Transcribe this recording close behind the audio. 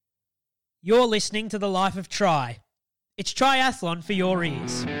You're listening to The Life of Tri. It's triathlon for your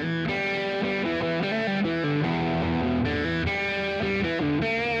ears.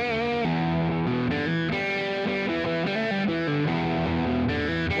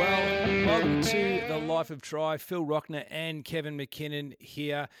 Welcome to The Life of Tri. Phil Rockner and Kevin McKinnon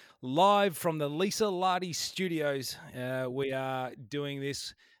here, live from the Lisa Lardy Studios. We are doing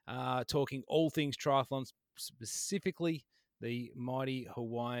this, talking all things triathlon, specifically the mighty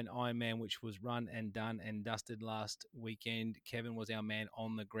Hawaiian Ironman, which was run and done and dusted last weekend. Kevin was our man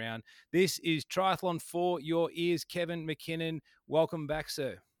on the ground. This is Triathlon for your ears. Kevin McKinnon, welcome back,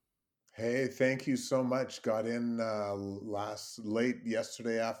 sir. Hey, thank you so much. Got in late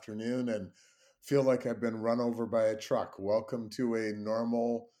yesterday afternoon and feel like I've been run over by a truck. Welcome to a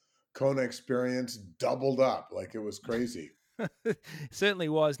normal Kona experience, doubled up. Like, it was crazy. Certainly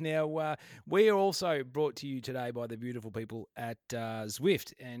was. Now, we are also brought to you today by the beautiful people at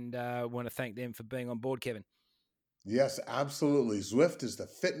Zwift, and want to thank them for being on board, Kevin. Yes, absolutely. Zwift is the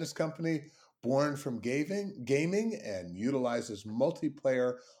fitness company born from gaming and utilizes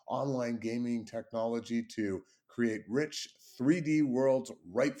multiplayer online gaming technology to create rich 3D worlds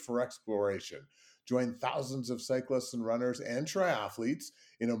ripe for exploration. Join thousands of cyclists and runners and triathletes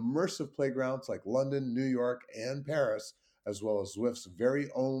in immersive playgrounds like London, New York, and Paris, as well as Zwift's very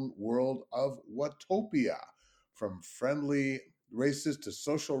own world of Watopia. From friendly races to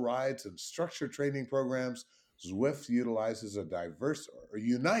social rides and structured training programs, Zwift unites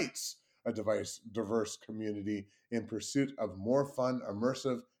a diverse community in pursuit of more fun,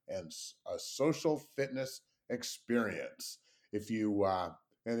 immersive, and a social fitness experience. If you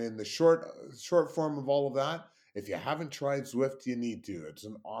and in the short form of all of that, if you haven't tried Zwift, you need to. It's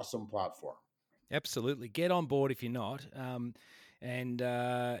an awesome platform. Absolutely. Get on board if you're not. And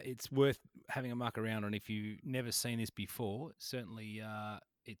it's worth having a muck around on if you've never seen this before. Certainly,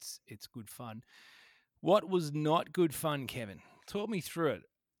 it's good fun. What was not good fun, Kevin? Talk me through it.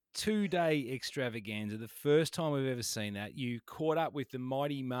 2-day extravaganza, the first time we've ever seen that. You caught up with the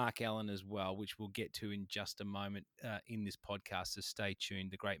mighty Mark Allen as well, which we'll get to in just a moment in this podcast, so stay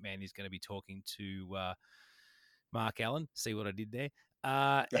tuned. The great man is going to be talking to Mark Allen. See what I did there?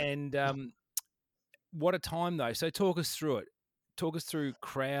 What a time, though. So talk us through it. Talk us through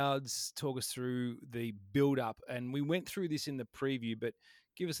crowds, talk us through the build-up. And we went through this in the preview, but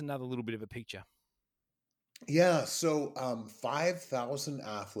give us another little bit of a picture. Yeah, so 5,000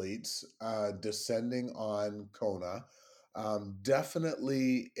 athletes descending on Kona.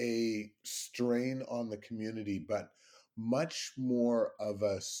 Definitely a strain on the community, but much more of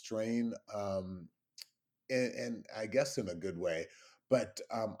a strain, and I guess in a good way. But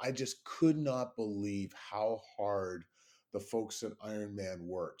I just could not believe how hard the folks at Ironman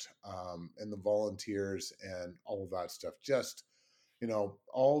worked, and the volunteers and all of that stuff. Just,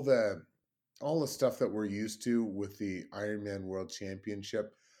 all the stuff that we're used to with the Ironman World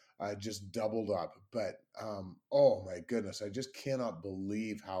Championship just doubled up. But oh my goodness, I just cannot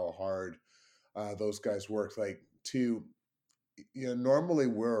believe how hard those guys worked. Normally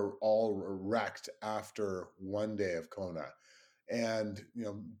we're all wrecked after one day of Kona, and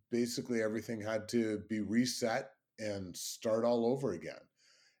basically everything had to be reset and start all over again.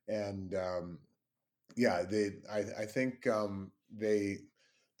 And I think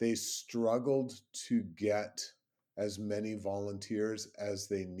they struggled to get as many volunteers as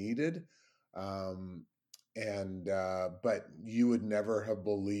they needed. But you would never have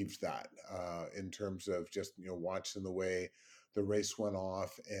believed that in terms of just, watching the way the race went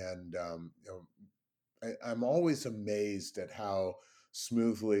off. And, I'm always amazed at how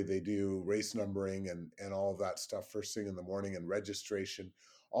smoothly they do race numbering and all of that stuff first thing in the morning, and registration,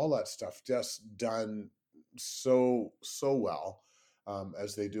 all that stuff just done so well.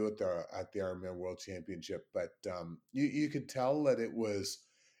 As they do at the Ironman World Championship. But you could tell that it was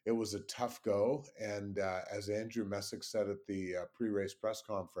a tough go. And as Andrew Messick said at the pre-race press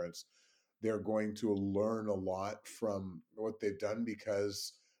conference, they're going to learn a lot from what they've done,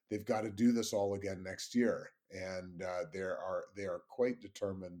 because they've got to do this all again next year. And they are quite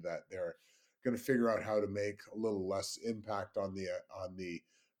determined that they're going to figure out how to make a little less impact on the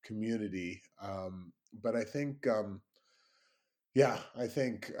community. But I think. I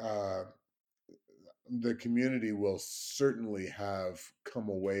think the community will certainly have come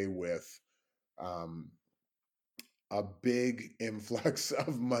away with a big influx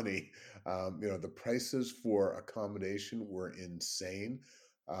of money. The prices for accommodation were insane.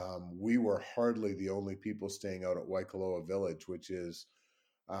 We were hardly the only people staying out at Waikoloa Village, which is,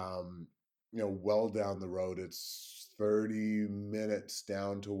 well down the road. It's 30 minutes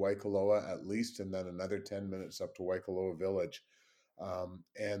down to Waikoloa at least, and then another 10 minutes up to Waikoloa Village.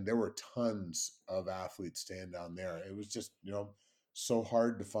 And there were tons of athletes staying down there. It was just, so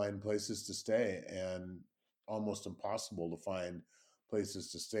hard to find places to stay and almost impossible to find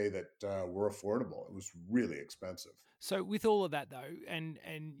places to stay that were affordable. It was really expensive. So with all of that though, and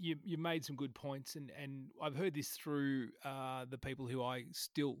you made some good points, and I've heard this through the people who I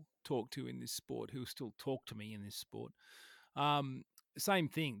still talk to in this sport, who still talk to me in this sport. Same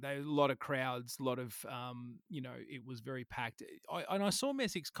thing. There were a lot of crowds, a lot of it was very packed. And I saw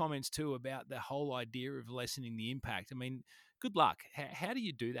Messick's comments too about the whole idea of lessening the impact. I mean, good luck. How do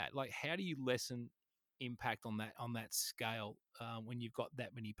you do that? Like, how do you lessen impact on that scale when you've got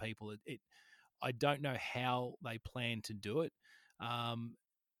that many people? I don't know how they plan to do it.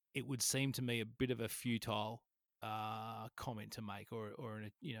 It would seem to me a bit of a futile comment to make, or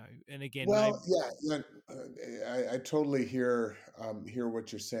and again, maybe. Well, yeah, I totally hear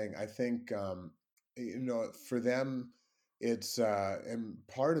what you're saying. I think for them, it's and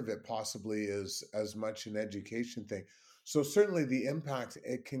part of it possibly is as much an education thing. So certainly the impact,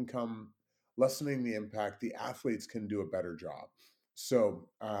 it can come lessening the impact. The athletes can do a better job. So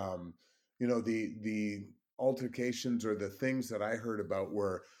the altercations or the things that I heard about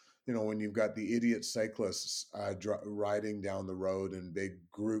were, when you've got the idiot cyclists riding down the road in big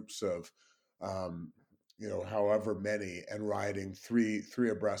groups of, however many, and riding three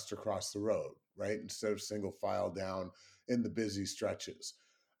abreast across the road, right, instead of single file down in the busy stretches.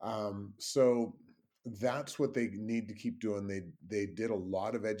 So that's what they need to keep doing. They did a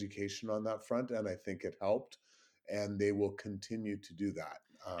lot of education on that front, and I think it helped, and they will continue to do that.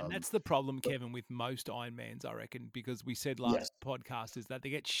 And that's the problem, Kevin, with most Ironmans, I reckon, because we said Yes. last podcast is that they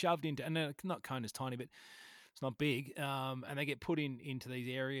get shoved into, and not Kona's tiny, but it's not big, and they get put into these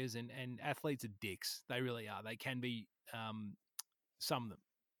areas, and athletes are dicks. They really are. They can be, some of them.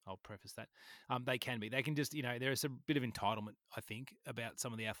 I'll preface that. They can be. They can just, there's a bit of entitlement, I think, about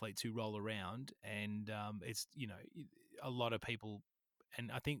some of the athletes who roll around, and it's, a lot of people,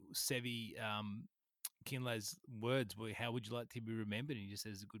 and I think Sevi Kinlay's words were, "How would you like to be remembered?" And he just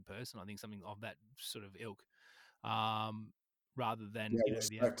says, "A good person." I think something of that sort of ilk, rather than Yeah,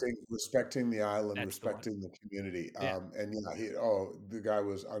 respecting the island, that's the one. respecting the community. Yeah, And the guy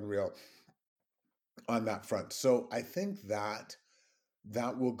was unreal on that front. So I think that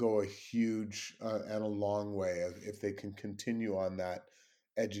will go a huge and a long way if they can continue on that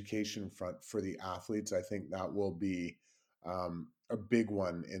education front for the athletes. I think that will be a big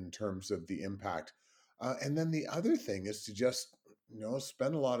one in terms of the impact. And then the other thing is to just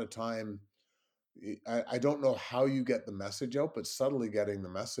spend a lot of time. I don't know how you get the message out, but subtly getting the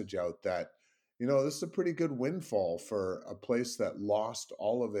message out that, this is a pretty good windfall for a place that lost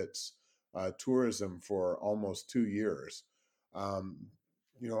all of its tourism for almost 2 years. Um,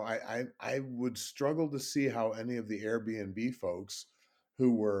 I would struggle to see how any of the Airbnb folks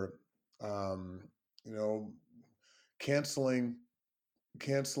who were, um, you know, canceling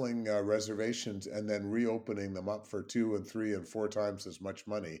reservations and then reopening them up for 2 and 3 and 4 times as much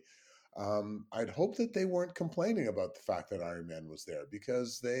money. I'd hope that they weren't complaining about the fact that Iron Man was there,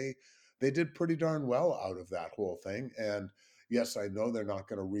 because they did pretty darn well out of that whole thing. And yes, I know they're not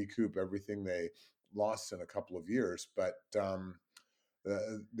going to recoup everything they lost in a couple of years, but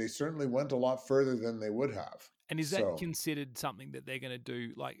they certainly went a lot further than they would have. and is that So considered something that they're going to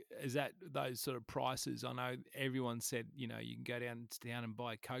do? Like, is that those sort of prices? I know everyone said, you can go down and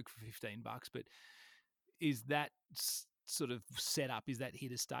buy a Coke for $15, but is that sort of set up? Is that here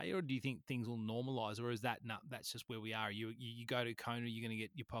to stay, or do you think things will normalize, or is that no? That's just where we are. You go to Kona, you're going to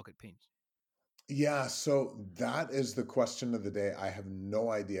get your pocket pinched. yeah, so that is the question of the day. I have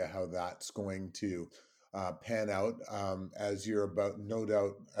no idea how that's going to pan out. As you're about, no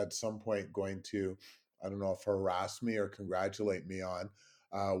doubt, at some point going to, I don't know if harass me or congratulate me on.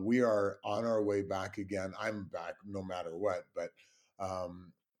 We are on our way back again. I'm back no matter what, but my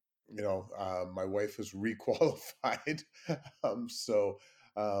wife is requalified. So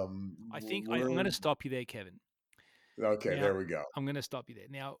I think I'm we're going to stop you there, Kevin. okay. Now, There we go. I'm going to stop you there.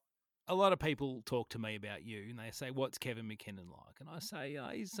 Now, a lot of people talk to me about you, and they say, "What's Kevin McKinnon like?" And I say,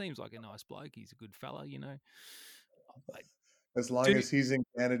 "He seems like a nice bloke. He's a good fella, I As long do, as he's in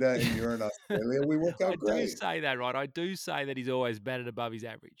Canada and you're in Australia, we work I out do great. say that, right? I do say that he's always batted above his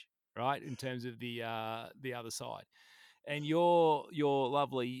average, right, in terms of the other side. And your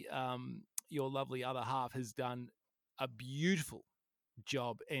lovely other half has done a beautiful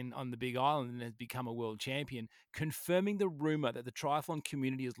job on the Big Island and has become a world champion, confirming the rumor that the triathlon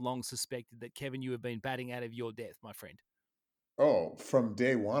community has long suspected that, Kevin, you have been batting out of your depth, my friend. Oh, from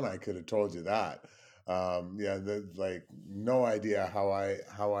day one, I could have told you that. Yeah, like no idea how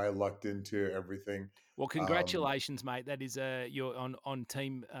I lucked into everything. Well, Um, congratulations, mate. That is you're on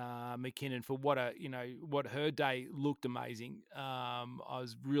Team McKinnon for what her day looked amazing. I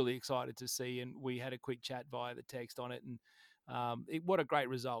was really excited to see, and we had a quick chat via the text on it, and what a great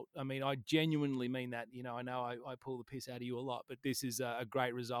result. I mean, I genuinely mean that. I know I pull the piss out of you a lot, but this is a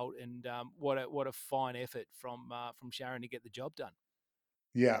great result, and what a fine effort from Sharon to get the job done.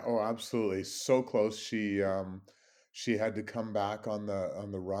 Yeah, oh, absolutely. So close. She had to come back on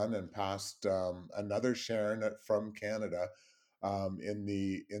the run and passed another Sharon from Canada in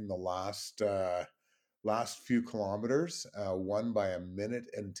the last few kilometers, won by a minute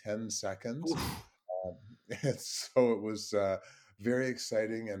and 10 seconds. Oof. Um, and so it was very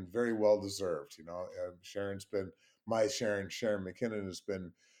exciting and very well deserved. Sharon McKinnon has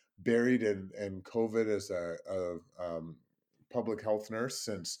been buried in COVID as a public health nurse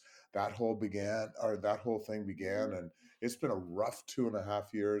since that whole thing began, and it's been a rough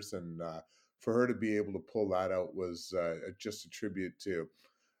 2.5 years. And for her to be able to pull that out was just a tribute to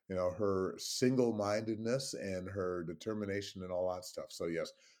her single-mindedness and her determination and all that stuff. So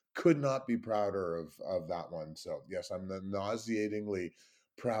yes, could not be prouder of that one. So yes, I'm the nauseatingly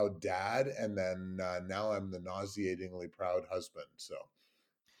proud dad, and then now I'm the nauseatingly proud husband. So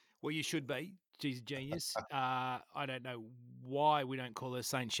Well, you should be. She's a genius. I don't know why we don't call her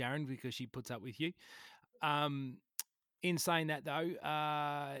Saint Sharon because she puts up with you. Um, in saying that, though,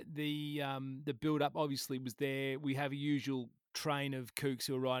 the build up obviously was there. We have a usual train of kooks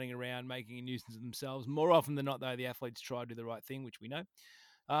who are riding around making a nuisance of themselves. More often than not, though, the athletes try to do the right thing, which we know.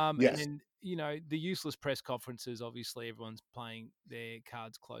 And yes. then, the useless press conferences, obviously, everyone's playing their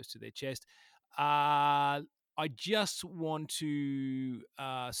cards close to their chest. I just want to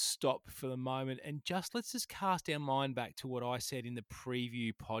stop for the moment and let's just cast our mind back to what I said in the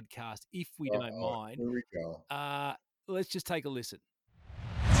preview podcast, if we don't Uh-oh, mind. here we go. Let's just take a listen.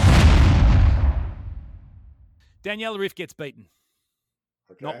 Daniela Riff gets beaten,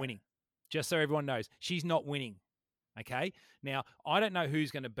 not Okay. winning. Just so everyone knows, she's not winning. Okay. Now, I don't know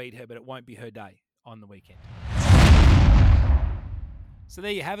who's going to beat her, but it won't be her day on the weekend. So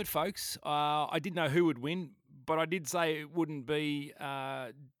there you have it, folks. I didn't know who would win, but I did say it wouldn't be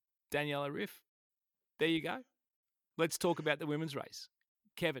Daniela Riff. There you go. Let's talk about the women's race.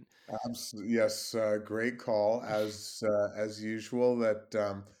 Kevin. Yes, great call as usual.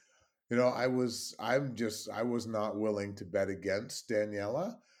 That I was not willing to bet against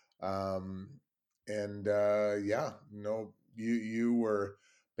Daniela, um, and yeah, no, you were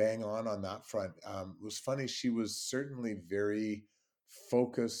bang on that front. It was funny. She was certainly very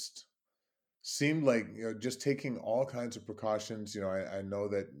focused. Seemed like just taking all kinds of precautions. I know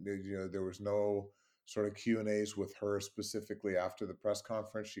that there was no sort of Q&As with her specifically after the press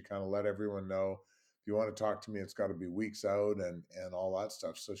conference. She kind of let everyone know, if you want to talk to me, it's got to be weeks out and all that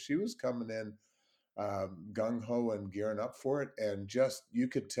stuff. So she was coming in gung-ho and gearing up for it, and just you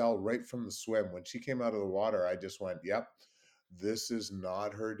could tell right from the swim when she came out of the water. I just went, yep, this is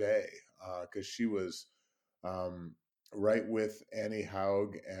not her day, because she was um, right with Annie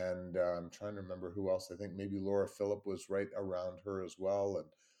Haug, and I'm trying to remember who else. I think maybe Laura Phillip was right around her as well, and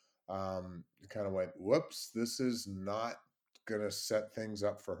kind of went, whoops, this is not going to set things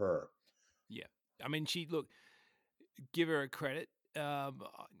up for her. Yeah. I mean, give her a credit.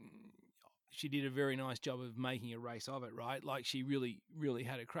 She did a very nice job of making a race of it, right? Like she really, really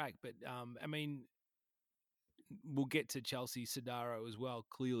had a crack. But I mean, we'll get to Chelsea Sodaro as well.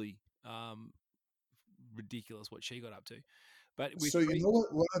 Clearly, ridiculous what she got up to. But with So you know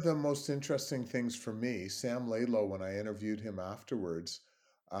what? One of the most interesting things for me, Sam Laidlow, when I interviewed him afterwards,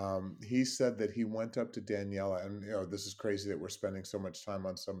 he said that he went up to Daniela, and this is crazy that we're spending so much time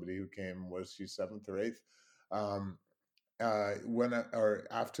on somebody who came. Was she seventh or eighth? Um, or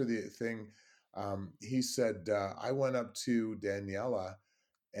after the thing, he said, I went up to Daniela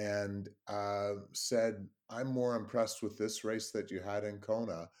and said, I'm more impressed with this race that you had in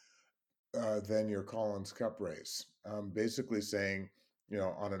Kona than your Collins Cup race. Basically saying,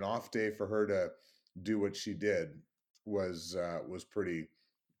 on an off day for her to do what she did was pretty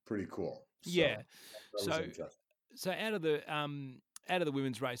cool. So yeah, that was so interesting. so out of the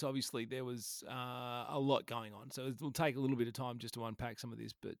women's race, obviously there was a lot going on. So it'll take a little bit of time just to unpack some of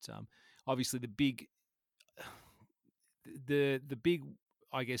this, but obviously the big,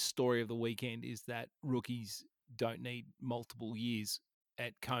 I guess, story of the weekend is that rookies don't need multiple years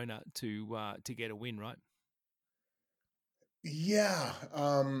at Kona to get a win, right? Yeah,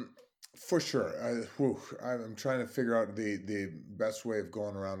 for sure. I'm trying to figure out the best way of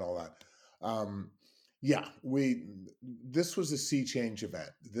going around all that. Yeah, this was a sea change event.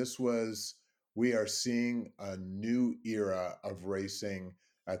 This was we are seeing a new era of racing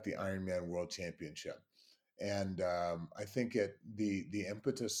at the Ironman World Championship. And I think the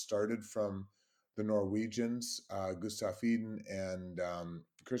impetus started from the Norwegians, Gustav Iden and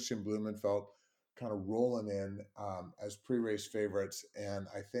Christian Blumenfeld, kind of rolling in as pre-race favorites. And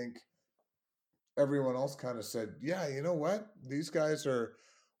I think everyone else kind of said, yeah, you know what? These guys are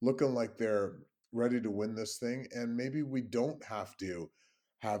looking like they're ready to win this thing. And maybe we don't have to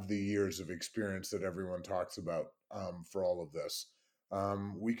have the years of experience that everyone talks about for all of this.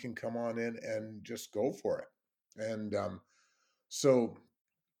 We can come on in and just go for it. And so,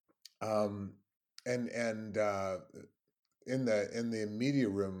 um, and in the media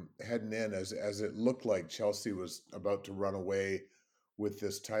room heading in, as it looked like Chelsea was about to run away with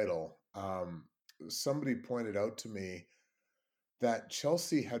this title, somebody pointed out to me that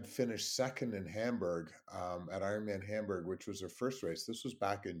Chelsea had finished second in Hamburg at Ironman Hamburg, which was her first race. This was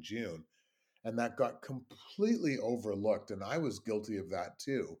back in June, and that got completely overlooked, and I was guilty of that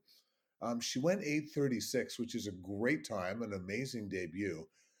too. She went 8:36, which is a great time, an amazing debut.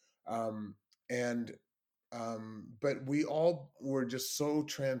 Um, and but we all were just so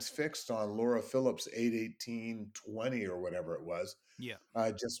transfixed on Laura Phillips 8:18:20 or whatever it was, Yeah.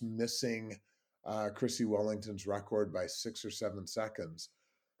 just missing Chrissy Wellington's record by 6 or 7 seconds.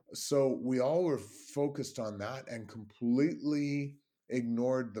 So we all were focused on that and completely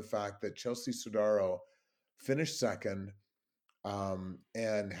ignored the fact that Chelsea Sodaro finished second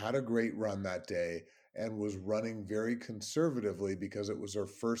and had a great run that day and was running very conservatively because it was her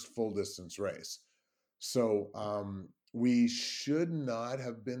first full distance race. So we should not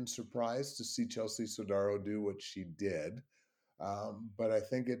have been surprised to see Chelsea Sodaro do what she did. But I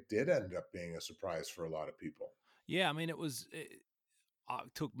think it did end up being a surprise for a lot of people. Yeah, I mean, it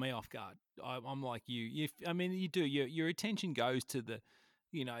took me off guard. I'm like you. I mean, you do. Your attention goes to the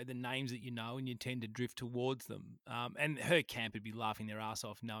names that you know, and you tend to drift towards them. And her camp would be laughing their ass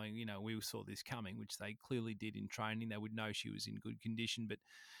off, knowing we saw this coming, which they clearly did in training. They would know she was in good condition, but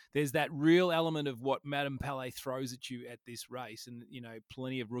there's that real element of what Madame Palais throws at you at this race, and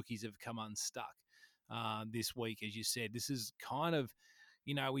plenty of rookies have come unstuck this week, as you said. This is kind of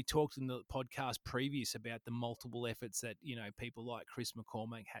we talked in the podcast previous about the multiple efforts that, people like Chris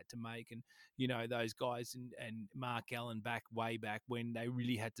McCormack had to make, and, those guys and Mark Allen way back when they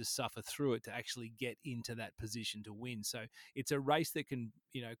really had to suffer through it to actually get into that position to win. So it's a race that can,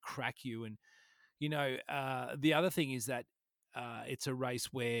 crack you. And, the other thing is that it's a race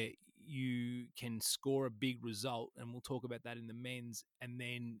where you can score a big result, and we'll talk about that in the men's, and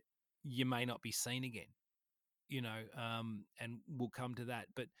then you may not be seen again. And we'll come to that.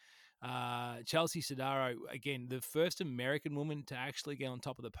 But Chelsea Sodaro, again, the first American woman to actually get on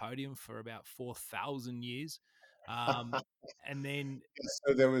top of the podium for about 4,000 years. And then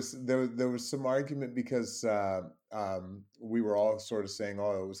So there was some argument because we were all sort of saying,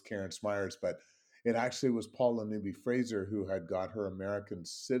 "Oh, it was Karen Smyers," but it actually was Paula Newby Fraser who had got her American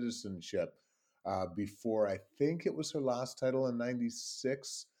citizenship before. I think it was her last title in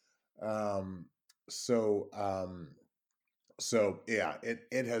 '96. Um, so yeah,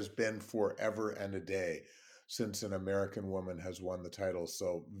 it has been forever and a day since an American woman has won the title.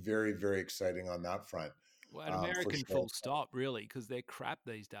 So very, very exciting on that front. well, an For American sure. full stop, really, because they're crap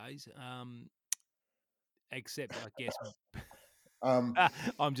these days. Except, I guess, Um,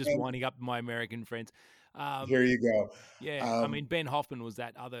 I'm just and winding up my American friends. Um, here you go. Yeah, I mean, Ben Hoffman was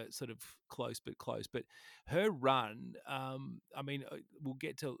that other sort of close, but her run. I mean, we'll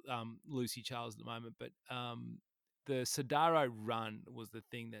get to Lucy Charles in a moment, but the Sodaro run was the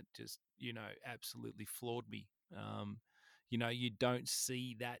thing that just absolutely floored me. You don't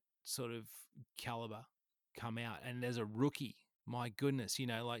see that sort of caliber come out, and as a rookie, my goodness,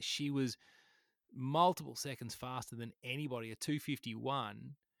 like she was multiple seconds faster than anybody, a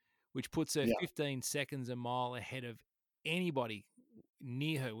 2:51, which puts her Yeah. 15 seconds a mile ahead of anybody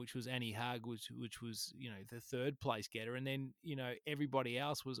near her, which was Annie Haag, which was the third place getter, and then everybody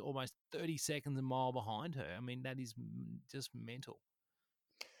else was almost 30 seconds a mile behind her. I mean, that is just mental.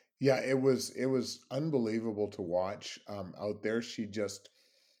 Yeah, it was unbelievable to watch out there. She just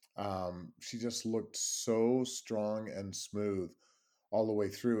looked so strong and smooth all the way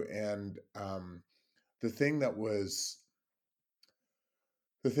through. And the thing that was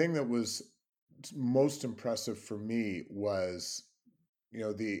the thing that was most impressive for me was,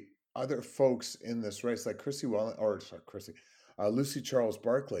 the other folks in this race, like Lucy Charles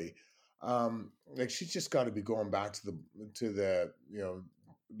Barkley. Like she's just got to be going back to the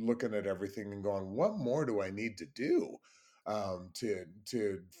looking at everything and going, what more do I need to do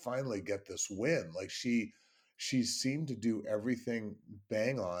to finally get this win? Like she seemed to do everything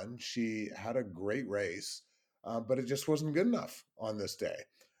bang on. She had a great race, but it just wasn't good enough on this day.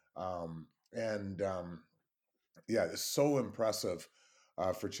 And yeah, it's so impressive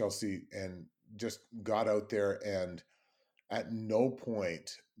for Chelsea, and just got out there, and at no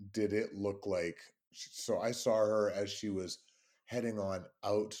point did it look like. So I saw her as she was heading on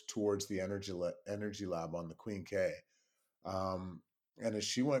out towards the energy lab on the Queen K. And as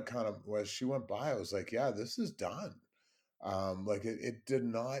she went as she went by, I was like, yeah, this is done. Like it did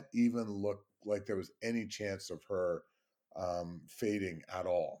not even look like there was any chance of her fading at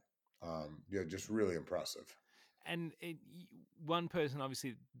all. Yeah, just really impressive. And one person,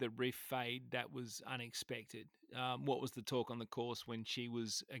 obviously, the reef fade, that was unexpected. What was the talk on the course when she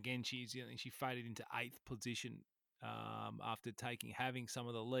was, again, she faded into 8th position after having some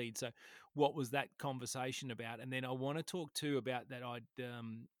of the lead. So what was that conversation about? And then I want to talk too about that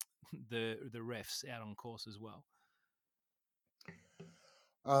the refs out on course as well.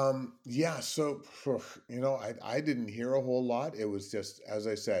 Yeah, so I didn't hear a whole lot. It was just, as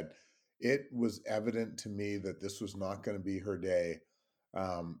I said, it was evident to me that this was not going to be her day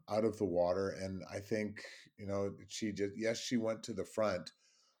out of the water. And I think, she just, yes, she went to the front,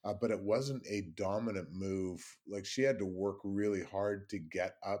 but it wasn't a dominant move. Like, she had to work really hard to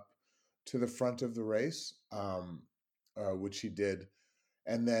get up to the front of the race, which she did.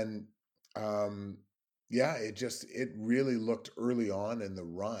 And then, um, yeah, it really looked early on in the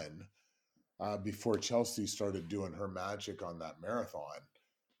run, before Chelsea started doing her magic on that marathon.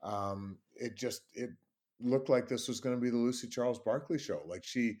 It looked like this was going to be the Lucy Charles Barkley show. Like,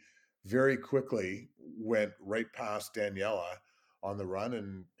 she very quickly went right past Daniela on the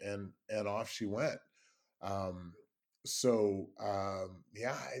run, and off she went. Um,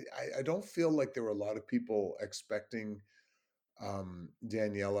 yeah, I don't feel like there were a lot of people expecting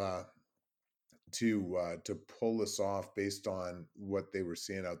Daniela to pull this off based on what they were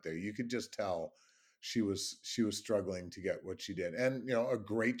seeing out there. You could just tell she was struggling to get what she did, and a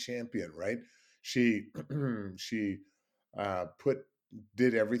great champion, right? She she put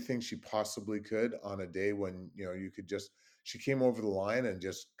did everything she possibly could on a day when you could just. She came over the line and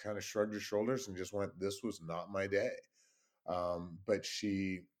just kind of shrugged her shoulders and just went, "This was not my day." But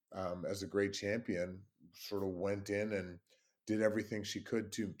she, as a great champion, sort of went in and did everything she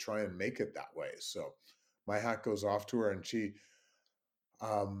could to try and make it that way. So my hat goes off to her, and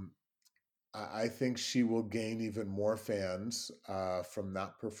um, I think she will gain even more fans from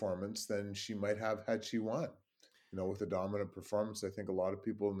that performance than she might have had she won. With a dominant performance, I think a lot of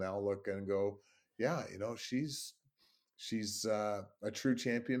people now look and go, "Yeah, she's a true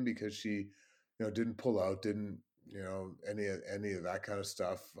champion because she, didn't pull out, didn't any of that kind of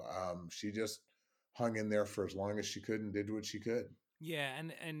stuff. She just hung in there for as long as she could and did what she could." Yeah,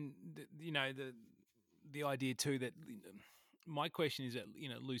 and the idea too that my question is that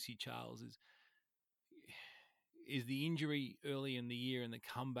Lucy Charles is the injury early in the year and the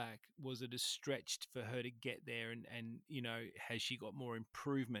comeback, was it a stretch for her to get there, and has she got more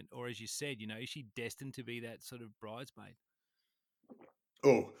improvement, or as you said, is she destined to be that sort of bridesmaid?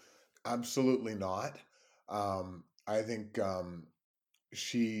 Oh, absolutely not. I think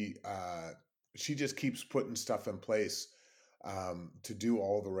she she just keeps putting stuff in place to do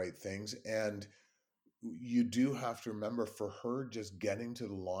all the right things. And you do have to remember, for her, just getting to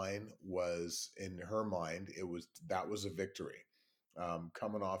the line was, in her mind, that was a victory.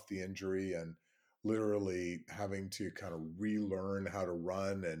 Coming off the injury and literally having to kind of relearn how to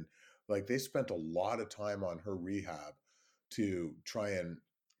run, and like, they spent a lot of time on her rehab to try and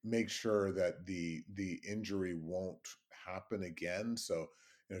make sure that the injury won't happen again. So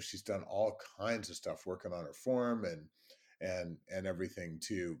she's done all kinds of stuff working on her form and everything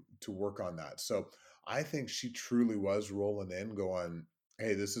to work on that. So I think she truly was rolling in going,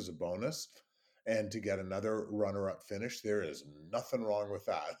 "Hey, this is a bonus." And to get another runner-up finish, there is nothing wrong with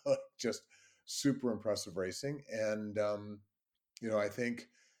that. Just super impressive racing. And I think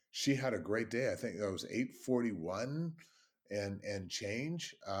she had a great day. I think that was 8:41 and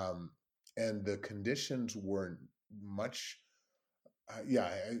change. And the conditions were much,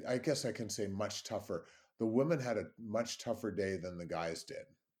 yeah, I guess I can say much tougher. The women had a much tougher day than the guys did.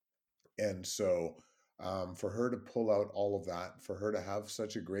 And so, for her to pull out all of that, for her to have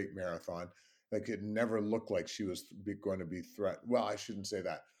such a great marathon, like, it never looked like she was going to be threat. Well, I shouldn't say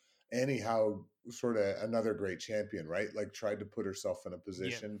that. Anyhow, sort of another great champion, right? Like, tried to put herself in a Yeah.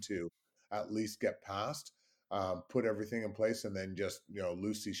 position to at least get past, put everything in place, and then just,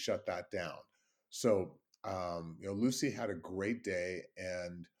 Lucy shut that down. So, Lucy had a great day,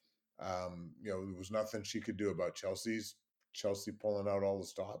 and, there was nothing she could do about Chelsea pulling out all the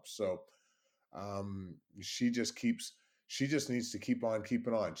stops. So, She just keeps, she just needs to keep on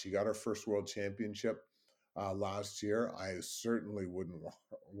keeping on. She got her first world championship last year. I certainly wouldn't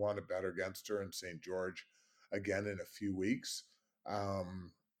want to bet against her in St. George again in a few weeks.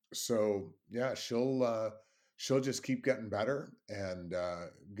 Um, so yeah, she'll just keep getting better and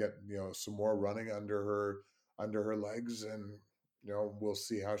get, you know, some more running under her legs, and you know, we'll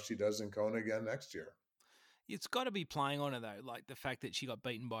see how she does in Kona again next year. It's got to be playing on her though, like the fact that she got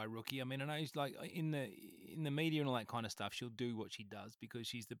beaten by a rookie. I mean, I know she's like in the media and all that kind of stuff. She'll do what she does because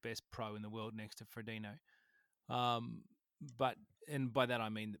she's the best pro in the world next to Frodeno. Um, but and by that I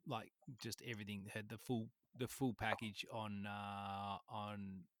mean like just everything had the full package on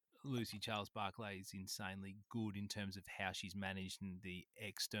Lucy Charles Barclay is insanely good in terms of how she's managed and the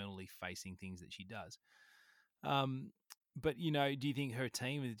externally facing things that she does. Um, but you know, do you think her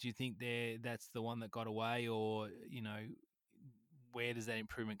team? Do you think that's the one that got away, or you know, where does that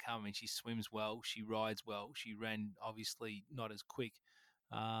improvement come? I mean, she swims well, she rides well, she ran obviously not as quick.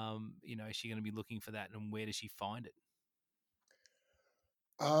 You know, is she going to be looking for that, and where does she find it?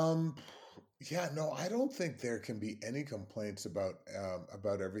 Um, yeah, no, I don't think there can be any complaints about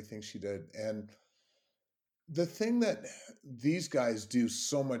everything she did. And the thing that these guys do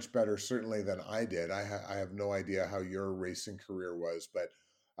so much better, certainly than I did. I have no idea how your racing career was, but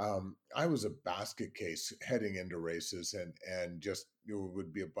I was a basket case heading into races, and just it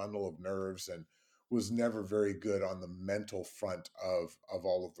would be a bundle of nerves, and was never very good on the mental front of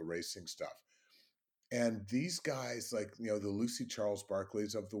all of the racing stuff. And these guys, like, you know, the Lucy Charles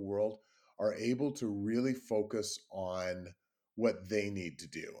Barclays of the world, are able to really focus on what they need to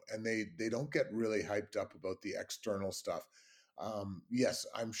do, and they don't get really hyped up about the external stuff. Yes,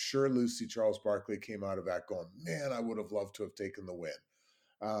 I'm sure Lucy Charles Barkley came out of that going, man, I would have loved to have taken the win.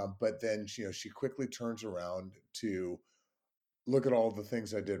 But then, you know, she quickly turns around to look at all the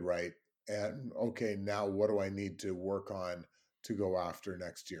things I did right, and okay, now what do I need to work on to go after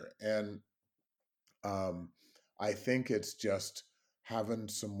next year? And um, I think it's just having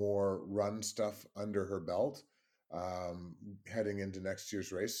some more run stuff under her belt, heading into next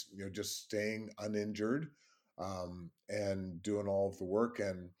year's race. You know, just staying uninjured, and doing all of the work.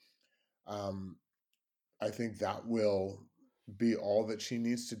 And um, I think that will be all that she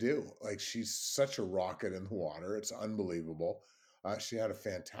needs to do. Like, she's such a rocket in the water; it's unbelievable. She had a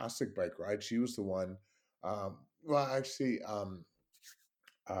fantastic bike ride. She was the one. Well, actually,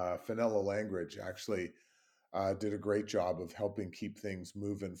 Fenella Langridge actually did a great job of helping keep things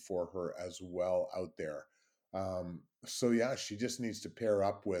moving for her as well out there. So yeah, she just needs to pair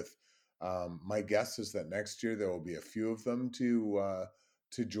up with. My guess is that next year there will be a few of them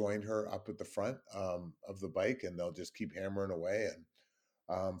to join her up at the front of the bike, and they'll just keep hammering away.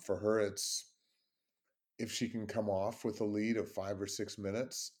 And for her, it's if she can come off with a lead of 5 or 6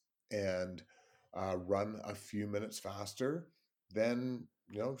 minutes and run a few minutes faster, then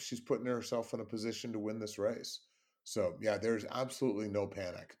you know she's putting herself in a position to win this race. So yeah, there's absolutely no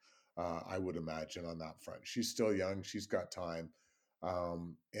panic. I would imagine on that front. She's still young. She's got time,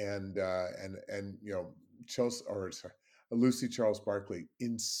 and you know Chelsea or sorry, Lucy Charles Barkley,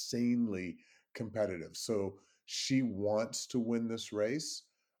 insanely competitive. So she wants to win this race.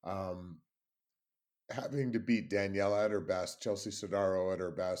 Um, Having to beat Daniela at her best, Chelsea Sodaro at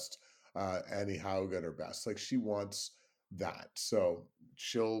her best, Annie Haug at her best. Like, she wants that, so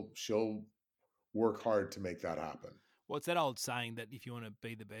she'll work hard to make that happen. Well, it's that old saying that if you want to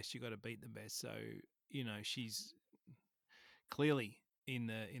be the best, you got to beat the best. So you know, she's clearly in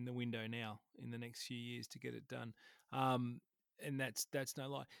the window now in the next few years to get it done. Um, and that's no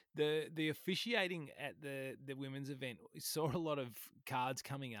lie. The officiating at the women's event, we saw a lot of cards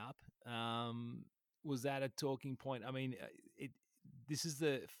coming up. Was that a talking point? I mean, it this is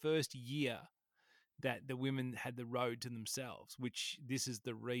the first year that the women had the road to themselves, which this is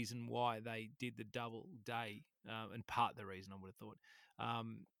the reason why they did the double day, and part the reason I would have thought.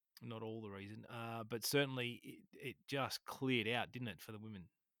 Um, Not all the reason, but certainly it just cleared out, didn't it, for the women?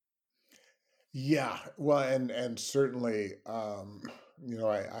 Yeah, well, and certainly, you know,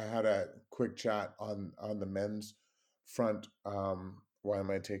 I had a quick chat on the men's front. Why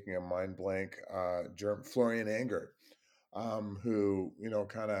am I taking a mind blank? Florian Anger, who, you know,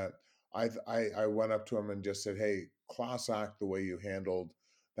 kind of, I went up to him and just said, "Hey, class act the way you handled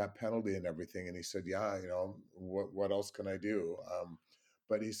that penalty and everything." And he said, "Yeah, you know, what else can I do?"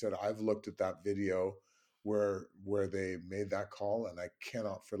 But he said, "I've looked at that video where they made that call, and I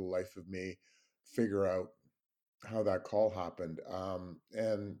cannot for the life of me figure out how that call happened."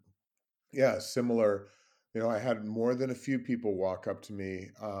 And yeah, similar. You know, I had more than a few people walk up to me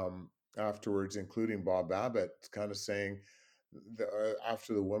afterwards, including Bob Babbitt, kind of saying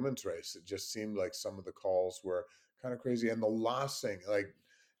after the women's race. It just seemed like some of the calls were kind of crazy. And the last thing, like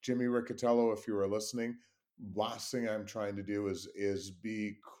Jimmy Riccatello, if you were listening, last thing I'm trying to do is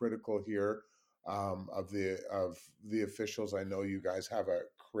be critical here of the officials. I know you guys have a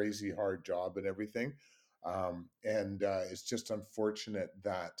crazy hard job and everything, and it's just unfortunate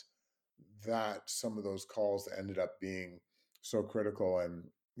that some of those calls ended up being so critical. And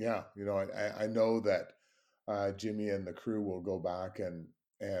yeah, I know that Jimmy and the crew will go back and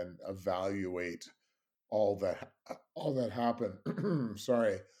evaluate all that happened.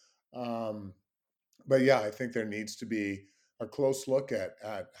 Sorry, um, but yeah, I think there needs to be a close look at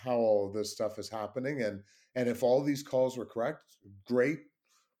how all of this stuff is happening, and if all these calls were correct, great,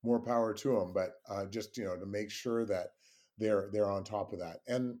 more power to them. But just to make sure that they're on top of that,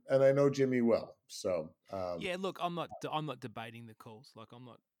 and I know Jimmy will. So Yeah, look, I'm not debating the calls. Like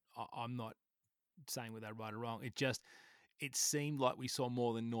I'm not saying whether they're right or wrong. It seemed like we saw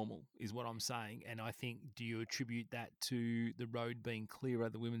more than normal, is what I'm saying. And I think, do you attribute that to the road being clearer,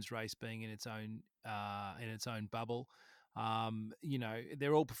 the women's race being in its own bubble?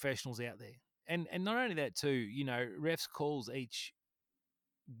 They're all professionals out there, and not only that too. Refs calls each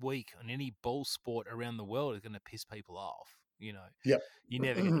week on any ball sport around the world is going to piss people off. yeah. You're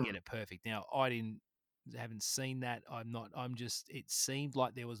never going to get it perfect. Now, haven't seen that. I'm not. I'm just. It seemed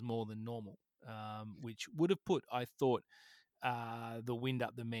like there was more than normal, which would have put, I thought, the wind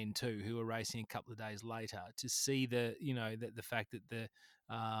up the men too, who were racing a couple of days later, to see the fact that the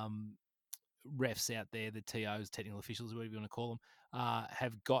refs out there, the TOs, technical officials, whatever you want to call them,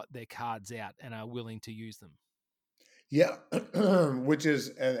 have got their cards out and are willing to use them. Yeah, which is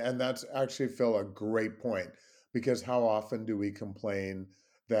and that's actually, Phil, a great point, because how often do we complain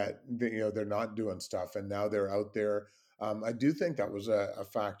that they're not doing stuff and now they're out there? I do think that was a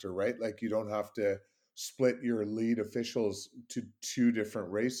factor, right? Like, you don't have to split your lead officials to two different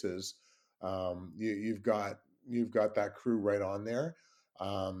races. You've got that crew right on there,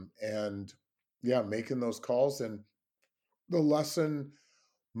 and yeah, making those calls. And the lesson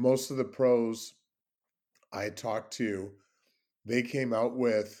most of the pros I talked to, they came out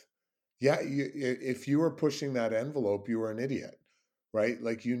with, yeah, if you were pushing that envelope, you were an idiot, right?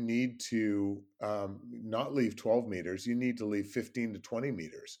 Like, you need to not leave 12 meters, you need to leave 15 to 20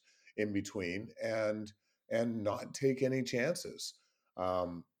 meters in between, and not take any chances.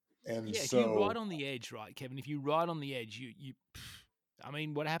 Um, and Yeah, if you ride so, on the edge, right, Kevin? If you ride on the edge, I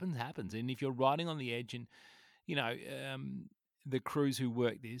mean, what happens happens. And if you're riding on the edge, and you know, um, the crews who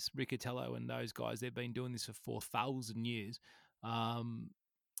work this, Riccatello and those guys, they've been doing this for 4,000 years. Um,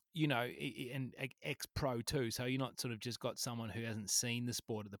 and ex pro too. So you're not sort of just got someone who hasn't seen the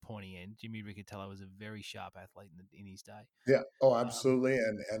sport at the pointy end. Jimmy Riccatello was a very sharp athlete in his day. yeah, oh, Um, absolutely,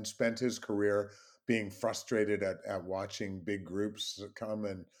 and spent his career being frustrated at watching big groups come,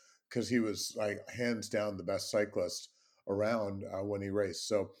 and because he was, like, hands down the best cyclist around when he raced.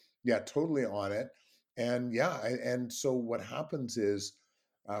 So yeah, totally on it. And yeah, and so what happens is,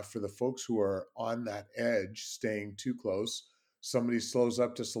 for the folks who are on that edge, staying too close, somebody slows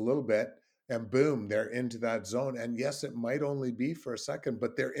up just a little bit, and boom, they're into that zone. And yes, it might only be for a second,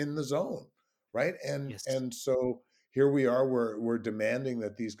 but they're in the zone, right? And yes. and so here we are, we're demanding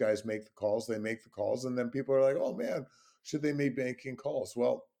that these guys make the calls. They make the calls, and then people are like, oh man, should they be making calls?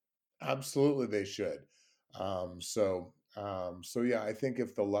 Well, absolutely they should. So yeah, I think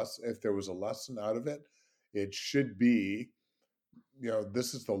if there was a lesson out of it, it should be,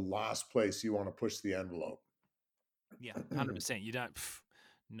 this is the last place you want to push the envelope. Yeah, 100%. You don't,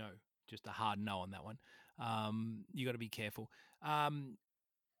 no, just a hard no on that one. You got to be careful.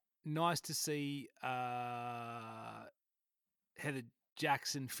 Nice to see Heather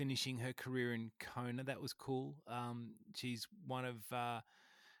Jackson finishing her career in Kona. That was cool. She's one of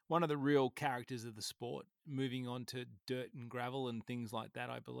the real characters of the sport, moving on to dirt and gravel and things like that,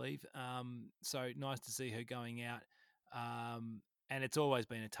 I believe. So nice to see her going out. And it's always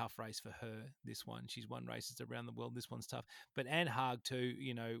been a tough race for her, this one. She's won races around the world. This one's tough. But Anne Haag, too,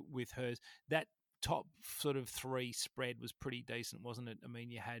 with hers, that top sort of three spread was pretty decent, wasn't it? I mean,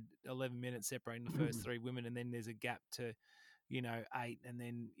 you had 11 minutes separating the first three women, and then there's a gap to 8, and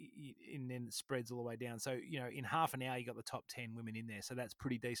then it spreads all the way down. So, in half an hour, you got the top 10 women in there. So that's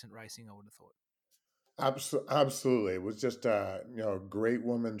pretty decent racing, I would have thought. Absolutely. It was just a great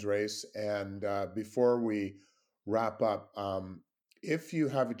women's race. And before we wrap up, if you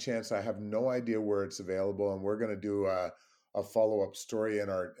have a chance, I have no idea where it's available, and we're going to do a follow up story in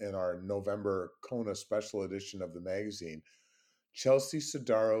our November Kona special edition of the magazine. Chelsea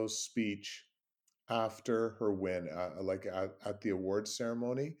Sodaro's speech after her win, like at the awards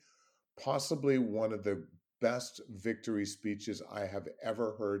ceremony, possibly one of the best victory speeches I have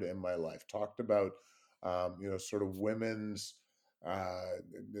ever heard in my life. Talked about, sort of women's,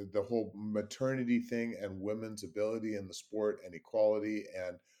 the whole maternity thing and women's ability in the sport and equality,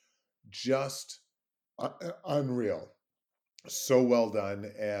 and just unreal. So well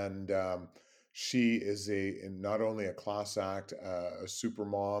done. And she is not only a class act, a super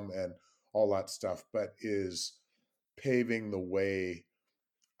mom, and all that stuff, but is paving the way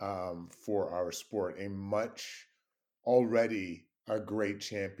for our sport. Already a great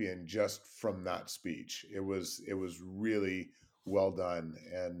champion just from that speech. It was really well done,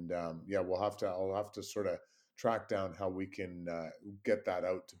 and yeah, I'll have to sort of track down how we can get that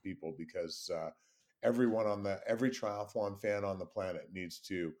out to people, because every triathlon fan on the planet needs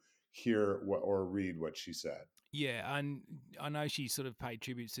to hear or read what she said. Yeah, and I know she sort of paid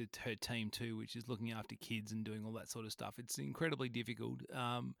tribute to her team too, which is looking after kids and doing all that sort of stuff. It's incredibly difficult.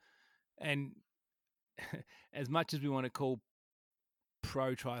 And as much as we want to call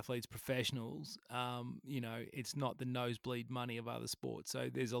pro triathletes professionals, it's not the nosebleed money of other sports. So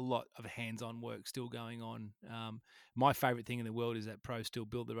there's a lot of hands-on work still going on. My favorite thing in the world is that pros still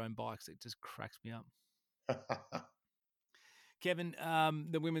build their own bikes. It just cracks me up. Kevin,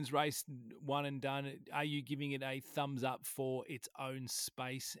 the women's race, one and done. Are you giving it a thumbs up for its own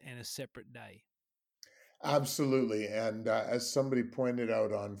space and a separate day? Absolutely. And as somebody pointed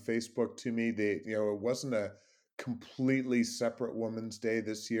out on Facebook to me, it wasn't a completely separate Women's Day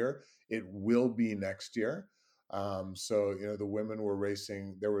this year. It will be next year. So, the women were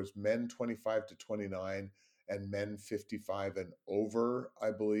racing. There was men 25 to 29 and men 55 and over,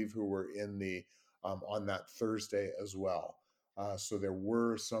 I believe, who were in the on that Thursday as well. So there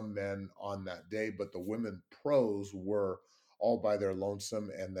were some men on that day, but the women pros were all by their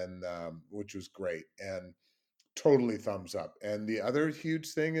lonesome, and then which was great, and totally thumbs up. And the other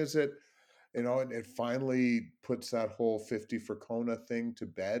huge thing is that it finally puts that whole 50 for Kona thing to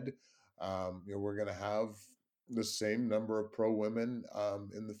bed. We're going to have the same number of pro women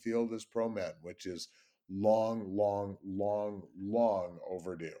in the field as pro men, which is long, long, long, long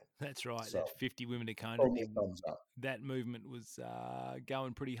overdue. That's right. So, that 50 women to Kona totally thing, thumbs up. that movement was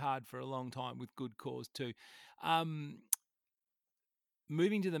going pretty hard for a long time with good cause too.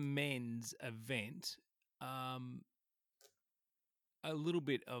 Moving to the men's event, a little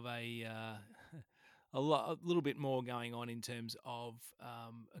bit of a little bit more going on in terms of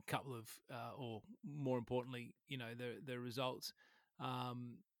a couple of, or more importantly, the results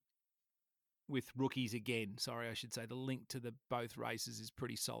with rookies again. Sorry, I should say the link to the both races is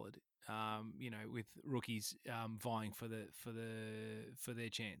pretty solid. With rookies vying for their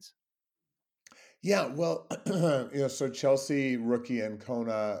chance. Yeah, well, so Chelsea rookie and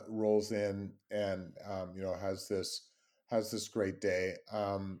Kona rolls in and has this great day,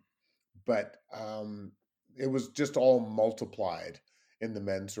 but it was just all multiplied in the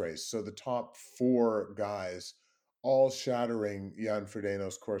men's race. So the top four guys, all shattering Jan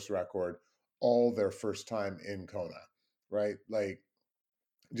Frodeno's course record, all their first time in Kona, right? Like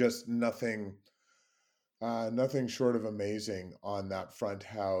just nothing short of amazing on that front.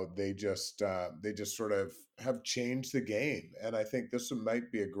 How they just sort of have changed the game, and I think this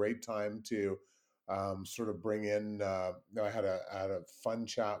might be a great time to sort of bring in. I had a fun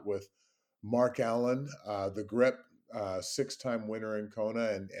chat with Mark Allen, the Grip, 6-time winner in Kona,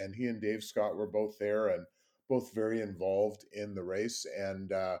 and he and Dave Scott were both there and both very involved in the race, and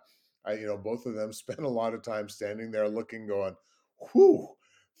both of them spent a lot of time standing there looking, going, "Whew,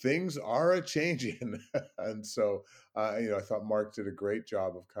 things are a changing." And so, I thought Mark did a great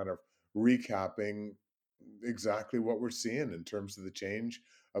job of kind of recapping exactly what we're seeing in terms of the change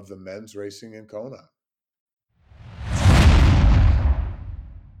of the men's racing in Kona.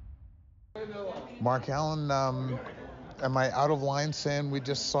 Mark Allen, am I out of line saying we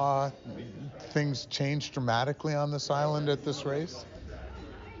just saw things change dramatically on this island at this race?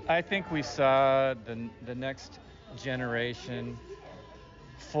 I think we saw the next generation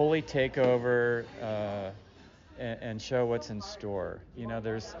fully take over and show what's in store.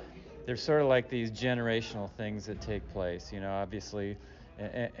 There's sort of like these generational things that take place. Obviously,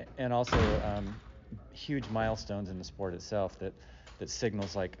 and also huge milestones in the sport itself that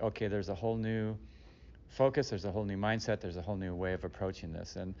signals like, okay, there's a whole new focus, there's a whole new mindset, there's a whole new way of approaching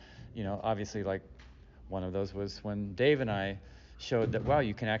this. And obviously, like, one of those was when Dave and I showed that, wow,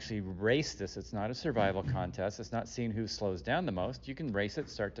 you can actually race this. It's not a survival contest. It's not seeing who slows down the most. You can race it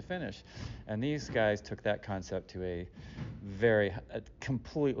start to finish. And these guys took that concept to a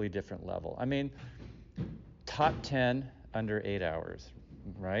completely different level. I mean, top 10 under 8 hours,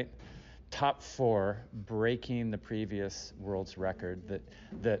 right? top 4 breaking the previous world's record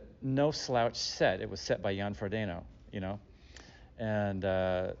that no slouch set. It was set by Jan Frodeno, and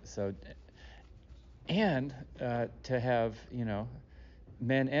to have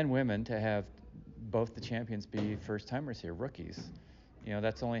men and women, to have both the champions be first timers here, rookies.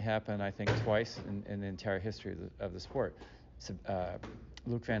 That's only happened, I think, twice in the entire history of the sport. So,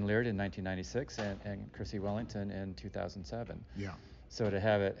 Luke Van Leert in 1996 and Chrissy Wellington in 2007. Yeah. So to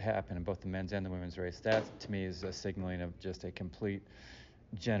have it happen in both the men's and the women's race, that to me is a signaling of just a complete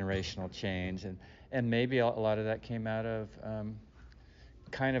generational change. And maybe a lot of that came out of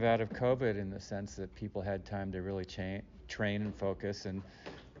kind of out of COVID, in the sense that people had time to really train and focus and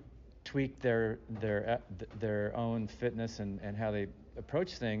tweak their own fitness and how they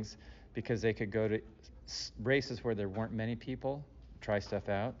approach things, because they could go to races where there weren't many people, try stuff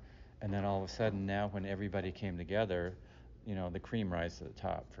out, and then all of a sudden now, when everybody came together, the cream rise to the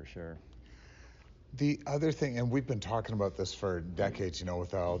top for sure. The other thing, and we've been talking about this for decades,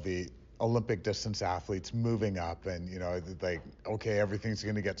 with all the Olympic distance athletes moving up, and like, okay, everything's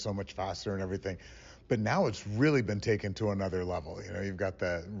going to get so much faster and everything, but now it's really been taken to another level. You've got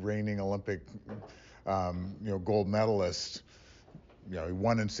the reigning Olympic gold medalist, he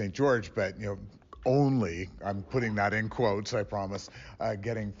won in St. George, but only, I'm putting that in quotes, I promise,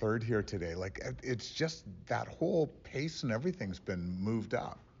 getting third here today. Like, it's just that whole pace and everything's been moved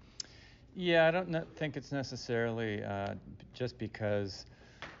up. Yeah, I don't think it's necessarily just because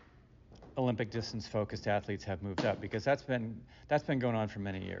Olympic distance focused athletes have moved up, because that's been going on for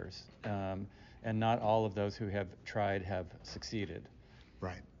many years, and not all of those who have tried have succeeded.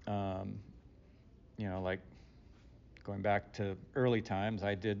 Right. Like going back to early times,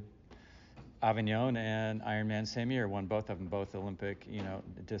 I did Avignon and Ironman same year, won both of them, both Olympic,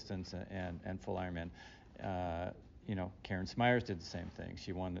 distance and full Ironman. Karen Smyers did the same thing.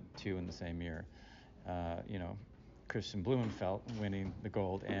 She won 2 in the same year. Christian Blumenfeld winning the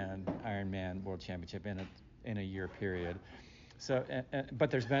gold and Ironman World Championship in a year period. So, but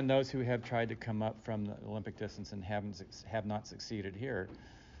there's been those who have tried to come up from the Olympic distance and have not succeeded here.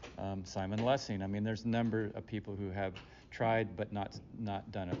 Simon Lessing. I mean, there's a number of people who have tried but not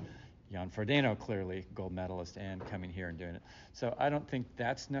done it. Jan Frodeno, clearly gold medalist, and coming here and doing it. So I don't think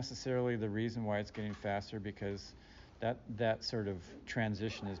that's necessarily the reason why it's getting faster, because that sort of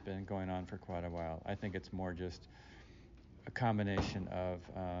transition has been going on for quite a while. I think it's more just a combination of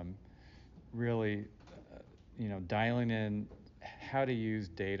really, dialing in how to use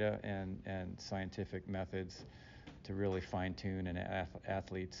data and scientific methods to really fine-tune an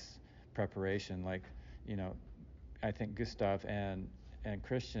athlete's preparation. Like, I think Gustav and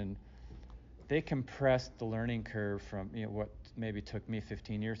Christian, they compressed the learning curve from what maybe took me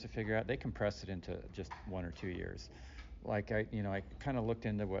 15 years to figure out. They compressed it into just 1 or 2 years. Like I kind of looked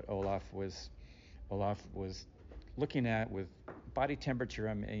into what Olaf was looking at with body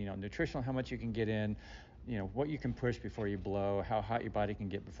temperature, nutritional, how much you can get in, what you can push before you blow, how hot your body can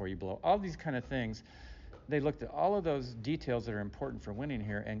get before you blow, all these kind of things. They looked at all of those details that are important for winning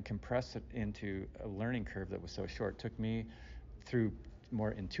here and compressed it into a learning curve that was so short. It took me, through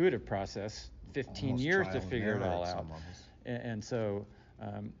more intuitive process, 15 Almost years to figure it all out. And so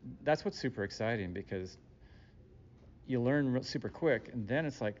that's what's super exciting, because you learn super quick, and then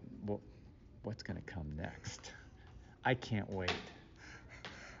it's like, well, what's going to come next? I can't wait.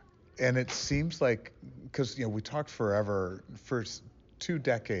 And it seems like, because we talked forever, for 2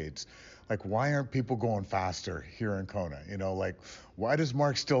 decades, like, why aren't people going faster here in Kona? Like, why does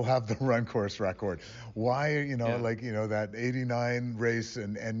Mark still have the run course record? Why, that 89 race,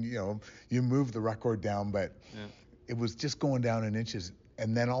 and you move the record down, but it was just going down in inches.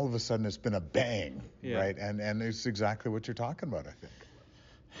 And then all of a sudden it's been a bang, right? And it's exactly what you're talking about, I think.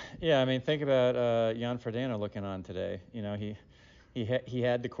 Yeah, I mean, think about Jan Frodeno looking on today. He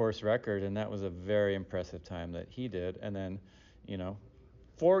had the course record, and that was a very impressive time that he did. And then,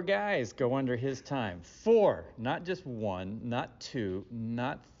 4 guys go under his time. 4, not just 1, not 2,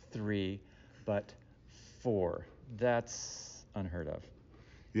 not 3, but 4. That's unheard of.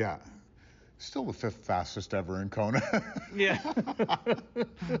 Yeah. Still the 5th fastest ever in Kona. Yeah.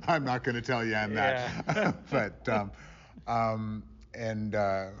 I'm not going to tell you on that. But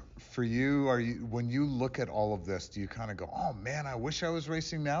for you, when you look at all of this, do you kind of go, oh man, I wish I was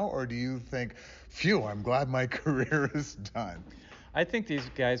racing now? Or do you think, phew, I'm glad my career is done? I think these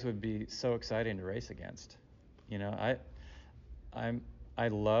guys would be so exciting to race against. I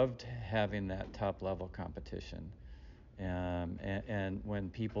loved having that top level competition. And when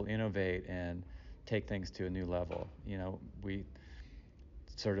people innovate and take things to a new level, we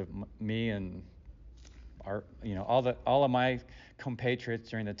sort of, me and all of my compatriots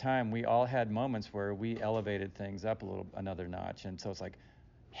during the time, we all had moments where we elevated things up another notch. And so it's like,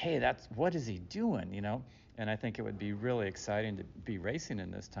 hey, what is he doing, And I think it would be really exciting to be racing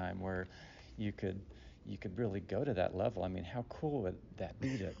in this time where you could really go to that level. I mean, how cool would that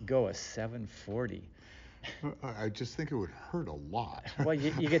be to go a 740? I just think it would hurt a lot. Well,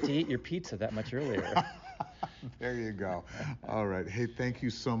 you get to eat your pizza that much earlier. There you go. All right. Hey, thank you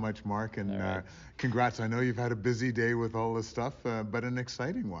so much, Mark, and right. Congrats. I know you've had a busy day with all this stuff, but an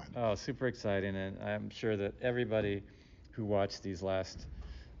exciting one. Oh, super exciting, and I'm sure that everybody who watched these last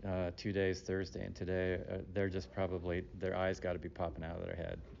 2 days, Thursday and today, they're just probably, their eyes got to be popping out of their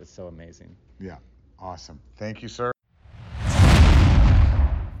head. It's so amazing. Yeah, awesome. Thank you, sir.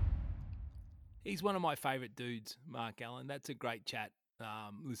 He's one of my favourite dudes, Mark Allen. That's a great chat.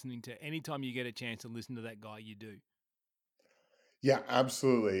 Listening to, anytime you get a chance to listen to that guy, you do. Yeah,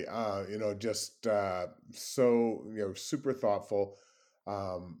 absolutely. Just so super thoughtful.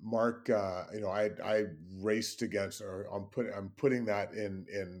 Mark, I raced against, or I'm putting that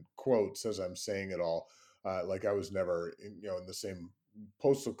in quotes as I'm saying it all. Like I was never in the same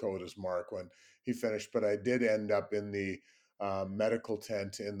postal code as Mark when he finished, but I did end up in the medical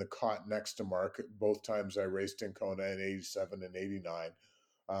tent in the cot next to Mark both times I raced in Kona in '87 and '89.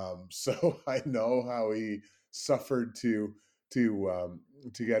 So I know how he suffered to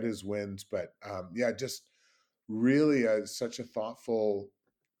get his wins, but yeah, just really such a thoughtful,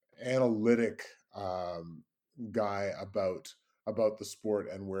 analytic guy about the sport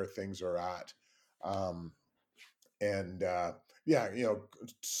and where things are at. Um, and yeah,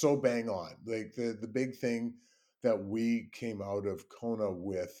 so bang on. Like the big thing that we came out of Kona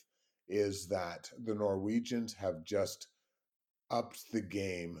with is that the Norwegians have just upped the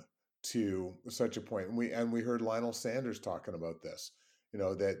game to such a point. And we heard Lionel Sanders talking about this,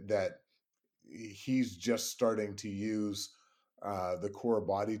 that he's just starting to use the core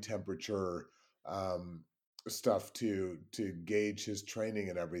body temperature um, stuff to gauge his training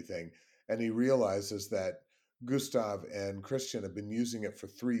and everything. And he realizes that Gustav and Christian have been using it for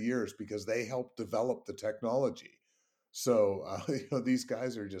 3 years because they helped develop the technology. So these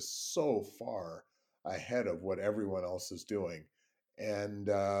guys are just so far ahead of what everyone else is doing, and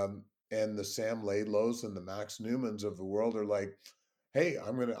the Sam Laidlows and the Max Newmans of the world are like, hey,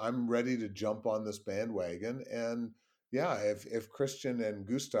 I'm ready to jump on this bandwagon. And yeah, if Christian and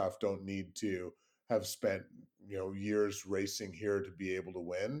Gustav don't need to have spent years racing here to be able to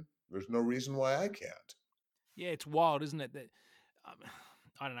win, there's no reason why I can't. Yeah, it's wild, isn't it? That um,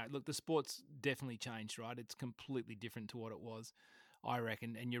 I don't know. Look, the sport's definitely changed, right? It's completely different to what it was, I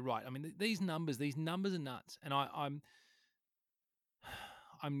reckon. And you're right. I mean, these numbers are nuts. And I'm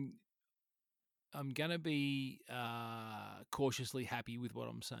gonna be cautiously happy with what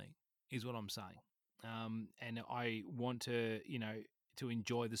I'm saying. Is what I'm saying. And I want to, to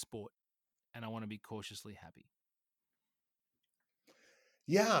enjoy the sport, and I want to be cautiously happy.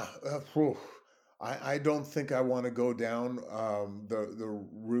 Yeah, I don't think I want to go down the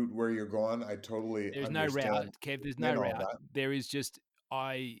route where you're going. I totally There's no understand. route, Kev. There's no route. There is just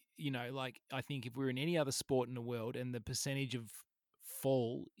I think if we were in any other sport in the world and the percentage of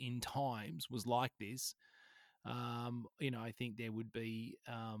fall in times was like this, I think there would be.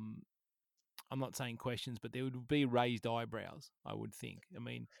 I'm not saying questions, but there would be raised eyebrows, I would think. I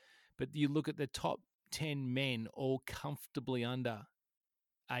mean, but you look at the top 10 men all comfortably under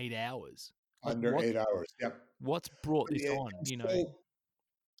 8 hours. Like Under 8 hours. Yep. What's brought this on,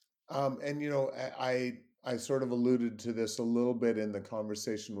 And I sort of alluded to this a little bit in the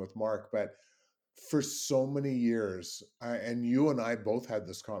conversation with Mark, but for so many years, and you and I both had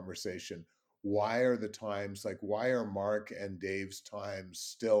this conversation. Why are the times, like, why are Mark and Dave's times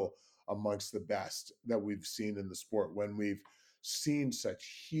still amongst the best that we've seen in the sport when we've seen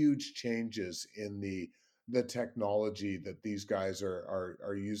such huge changes in the technology that these guys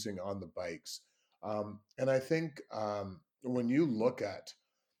are using on the bikes? And I think when you look at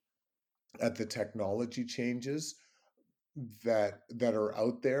the technology changes that are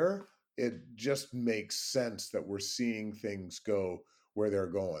out there, it just makes sense that we're seeing things go where they're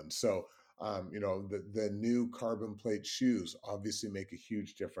going. So, the new carbon plate shoes obviously make a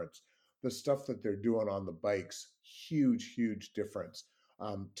huge difference. The stuff that they're doing on the bikes, huge difference.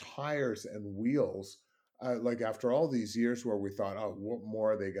 Tires and wheels, like after all these years where we thought, oh, what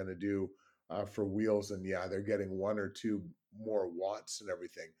more are they going to do for wheels? And yeah, they're getting 1 or 2 more watts and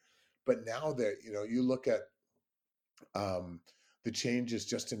everything. But now that, you look at um, the changes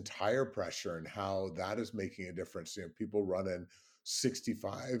just in tire pressure and how that is making a difference. People running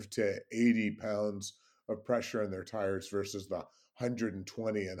 65 to 80 pounds of pressure in their tires versus the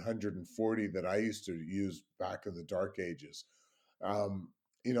 120 and 140 that I used to use back in the dark ages. Um,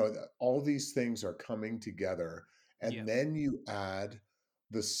 all these things are coming together, Yeah. and then you add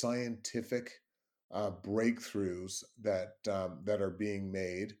the scientific breakthroughs that are being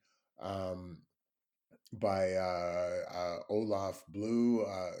made. Um, by Olaf Blue.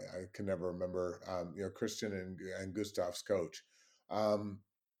 I can never remember, Christian and Gustav's coach. Um,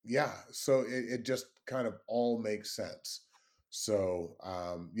 yeah, so it just kind of all makes sense. So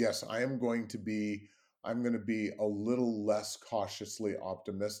yes, I'm going to be a little less cautiously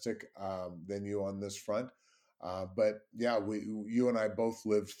optimistic than you on this front. But yeah, you and I both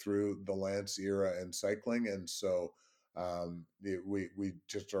lived through the Lance era in cycling, and so we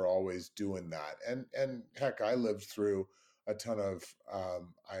just are always doing that. And heck, I lived through a ton of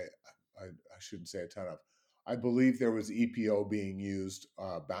I shouldn't say a ton of. I believe there was EPO being used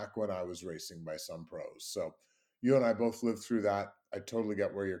back when I was racing by some pros. So you and I both lived through that. I totally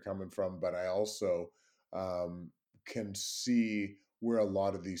get where you're coming from, but I also can see where a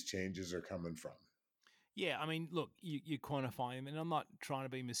lot of these changes are coming from. Yeah, I mean, look, you quantify them, and I'm not trying to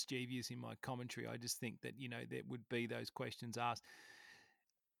be mischievous in my commentary. I just think that, there would be those questions asked.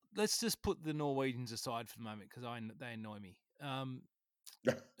 Let's just put the Norwegians aside for the moment because they annoy me.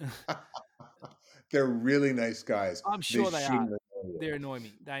 They're really nice guys. I'm They sure they are. shouldn't annoy you. They annoy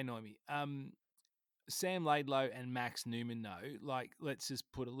me. They annoy me. Sam Laidlow and Max Newman, though, like, let's just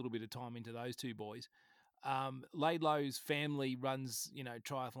put a little bit of time into those two boys. Laidlow's family runs,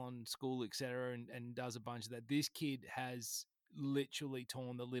 triathlon school, etc., and does a bunch of that. This kid has literally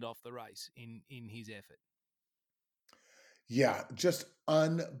torn the lid off the race in his effort. Yeah, just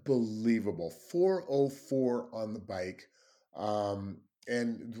unbelievable. 404 on the bike.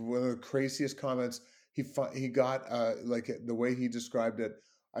 And one of the craziest comments, he got like the way he described it,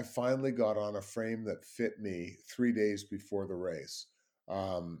 I finally got on a frame that fit me 3 days before the race.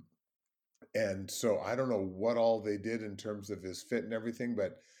 And so I don't know what all they did in terms of his fit and everything,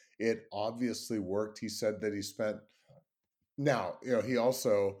 but it obviously worked. He said that he spent now, he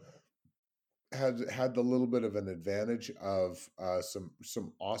also had the little bit of an advantage of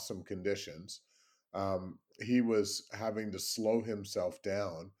some awesome conditions. He was having to slow himself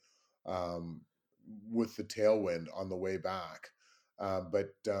down um, with the tailwind on the way back,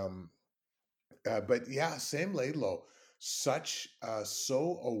 but yeah, Sam Laidlow,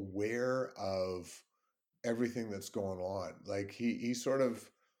 so aware of everything that's going on. Like he sort of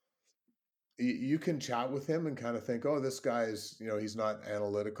you can chat with him and kind of think, oh, this guy's, he's not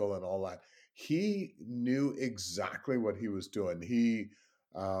analytical and all that. He knew exactly what he was doing. He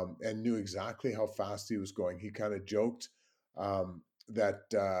and knew exactly how fast he was going. He kind of joked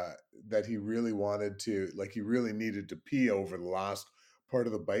that he really wanted to, like, he really needed to pee over the last part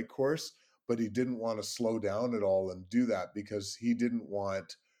of the bike course, but he didn't want to slow down at all and do that because he didn't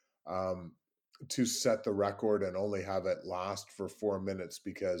want um, to set the record and only have it last for 4 minutes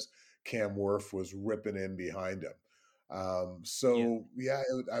because Cam Wurf was ripping in behind him. I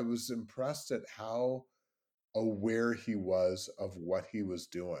was impressed at how aware he was of what he was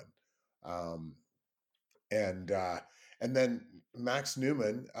doing. Um, and uh, and then Max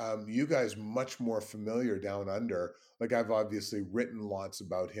Newman, you guys much more familiar down under. Like, I've obviously written lots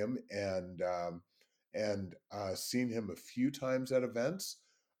about him and seen him a few times at events.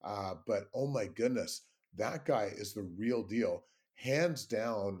 But oh my goodness, that guy is the real deal, hands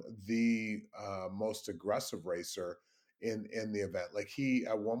down, the most aggressive racer in the event. Like, he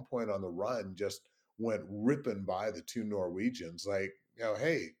at one point on the run just went ripping by the two Norwegians. Like,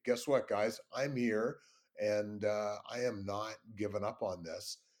 hey, guess what, guys? I'm here and I am not giving up on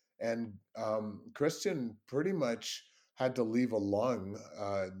this. And Christian pretty much had to leave a lung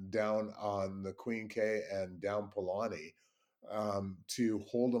down on the Queen K and down Polani to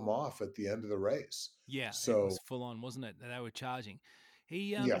hold him off at the end of the race. Yeah, it So was full on, wasn't it? They were charging.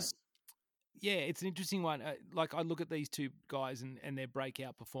 He, yes, yeah, it's an interesting one. Like, I look at these two guys and their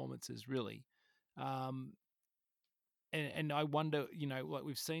breakout performances, really. Um, and I wonder, like,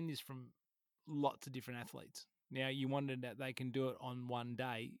 we've seen this from lots of different athletes. Now, you wonder that they can do it on one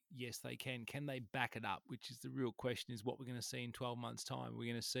day. Yes, they can. Can they back it up? Which is the real question, is what we're going to see in 12 months' time.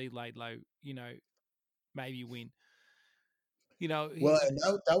 We're going to see Laidlow, maybe win. well, and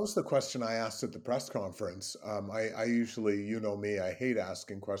that was the question I asked at the press conference. I usually, me, I hate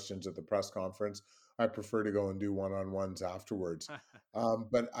asking questions at the press conference. I prefer to go and do one-on-ones afterwards.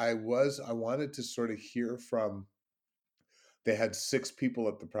 But I wanted to sort of hear from. They had 6 people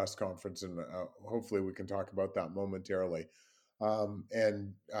at the press conference, and hopefully we can talk about that momentarily. I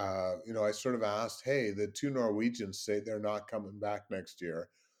sort of asked, hey, the two Norwegians say they're not coming back next year.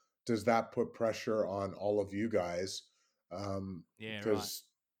 Does that put pressure on all of you guys Yeah, right. because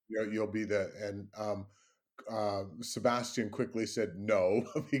you'll be the and Sebastian quickly said no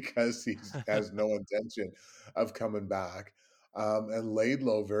because he has no intention of coming back. And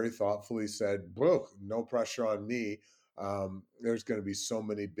Laidlow very thoughtfully said, "Bro, no pressure on me. There's going to be so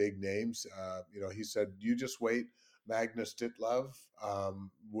many big names." He said, "You just wait. Magnus Ditlev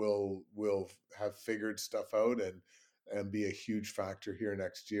will have figured stuff out and be a huge factor here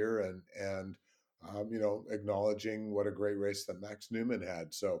next year, and acknowledging what a great race that Max Newman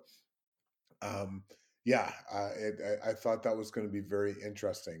had." So um, yeah, I thought that was going to be very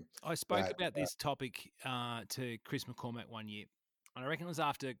interesting. I spoke That about this topic to Chris McCormack one year. And I reckon it was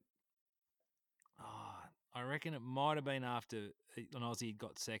after. I reckon it might have been after an Aussie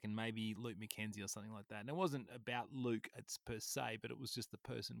got second, maybe Luke McKenzie or something like that. And it wasn't about Luke it's per se, but it was just the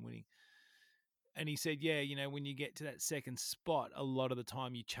person winning. And he said, yeah, when you get to that second spot, a lot of the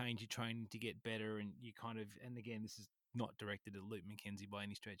time you change your training to get better, and you kind of. And again, this is not directed at Luke McKenzie by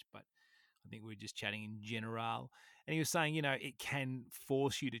any stretch, but I think we were just chatting in general. And he was saying, it can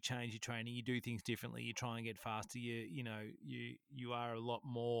force you to change your training. You do things differently. You try and get faster. You are a lot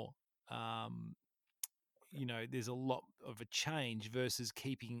more. There's a lot of a change versus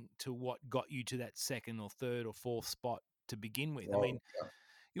keeping to what got you to that second or third or fourth spot to begin with. I well, mean,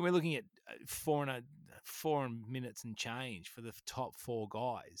 we're looking at 4 minutes and change for the top 4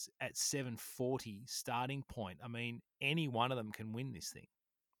 guys at 7:40 starting point. I mean, any one of them can win this thing.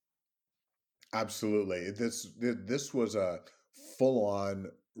 absolutely. This was a full on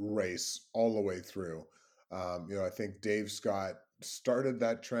race all the way through. I think Dave Scott started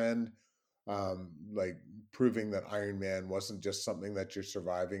that trend, like proving that Ironman wasn't just something that you're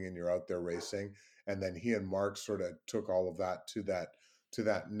surviving and you're out there racing. And then he and Mark sort of took all of that to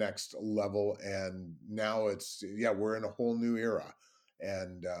that next level. And now we're in a whole new era.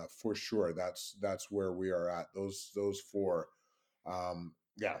 And for sure, that's where we are at. Those 4.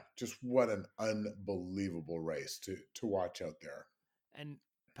 Just what an unbelievable race to watch out there. And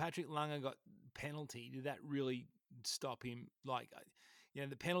Patrick Langer got penalty. Did that really stop him? Like,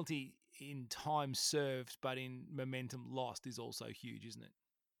 the penalty in time served, but in momentum lost is also huge, isn't it?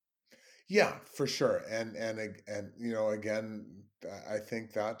 Yeah, for sure. And again, I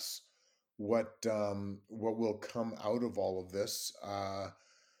think that's what will come out of all of this.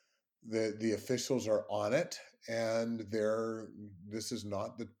 The officials are on it, and this is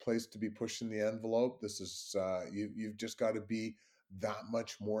not the place to be pushing the envelope. This is you've just got to be that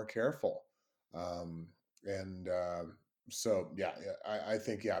much more careful. And so I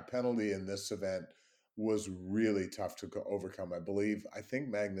think penalty in this event was really tough to overcome. I think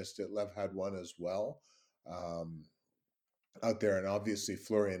Magnus Ditlev had one as well. Out there, and obviously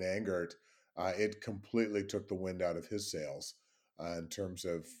Florian Angert, it completely took the wind out of his sails in terms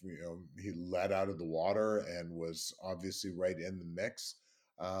of he led out of the water and was obviously right in the mix.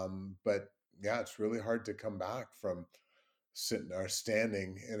 But it's really hard to come back from sitting or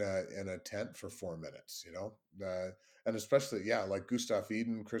standing in a tent for 4 minutes, and especially like Gustav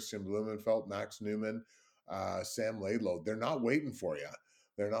Eden, Christian Blumenfeld, Max Newman, Sam Laidlow. They're not waiting for you.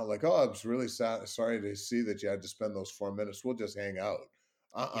 They're not like, oh, I was really sorry to see that you had to spend those 4 minutes. We'll just hang out.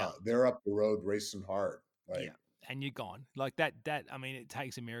 They're up the road racing hard. And you're gone. Like that, I mean, it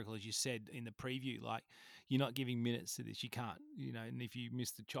takes a miracle, as you said in the preview. Like, you're not giving minutes to this. You can't, and if you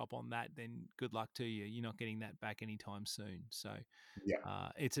miss the chop on that, then good luck to you. You're not getting that back anytime soon. So,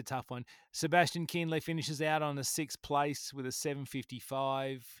 it's a tough one. Sebastian Kienle finishes out on a 6th place with a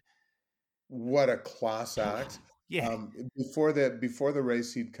 7:55. What a class act. Before the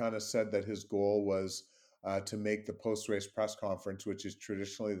race, he'd kind of said that his goal was to make the post-race press conference, which is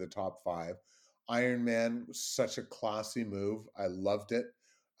traditionally the top 5. Ironman was such a classy move. I loved it.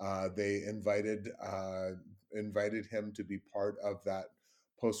 They invited him to be part of that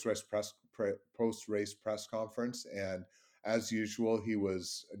post-race press conference, and as usual, he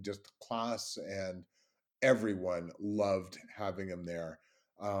was just class, and everyone loved having him there.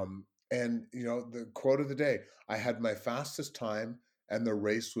 And the quote of the day: "I had my fastest time, and the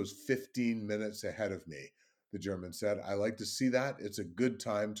race was 15 minutes ahead of me." The German said, "I like to see that. It's a good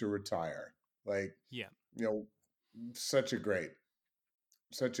time to retire." Like, such a great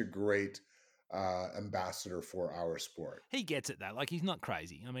ambassador for our sport. He gets it though. Like, he's not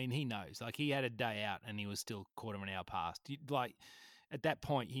crazy. I mean, he knows. Like, he had a day out and he was still quarter of an hour past. Like, at that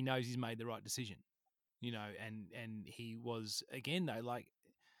point, he knows he's made the right decision. And he was, again though, like,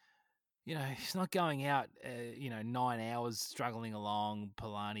 he's not going out, 9 hours struggling along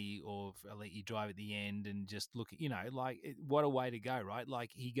Polani, or I'll let you drive at the end and just look at, what a way to go, right?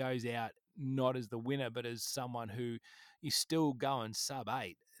 Like, he goes out not as the winner, but as someone who is still going sub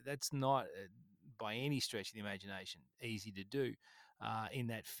 8. That's not by any stretch of the imagination easy to do in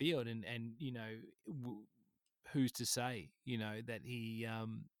that field. And who's to say, that he,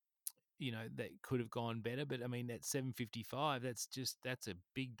 that could have gone better. But I mean, that 7:55, that's a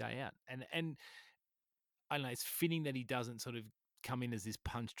big day out. And I don't know, it's fitting that he doesn't sort of come in as this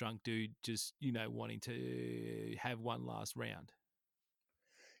punch drunk dude, just, wanting to have one last round.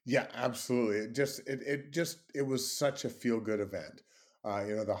 Yeah, absolutely. It was such a feel good event.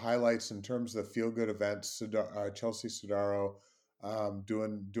 The highlights in terms of the feel good events, Chelsea Sodaro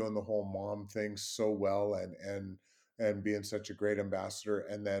doing the whole mom thing so well, and being such a great ambassador,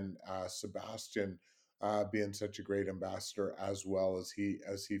 and then Sebastian being such a great ambassador as well as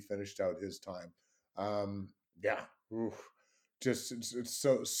he finished out his time. Um, yeah, oof. Just it's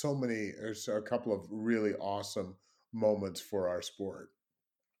so many. There's a couple of really awesome moments for our sport.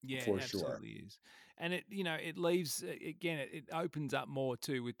 Yeah, it For sure. absolutely is. And it leaves, again, it opens up more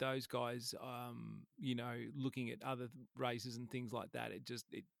too with those guys, looking at other races and things like that. It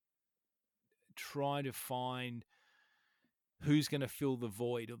trying to find who's going to fill the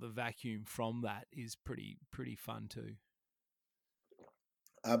void or the vacuum from that is pretty fun too.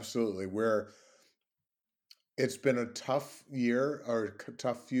 Absolutely. It's been a tough year or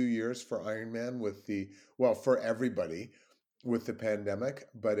tough few years for Ironman for everybody with the pandemic.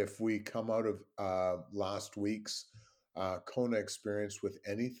 But if we come out of last week's Kona experience with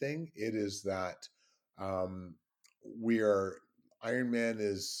anything, it is that um, we are Ironman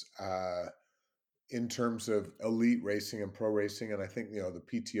is in terms of elite racing and pro racing, and I think the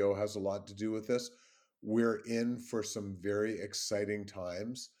PTO has a lot to do with this. We're in for some very exciting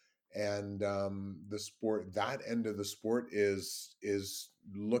times, and the sport, that end of the sport, is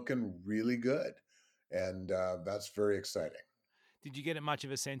looking really good, and that's very exciting. Did you get much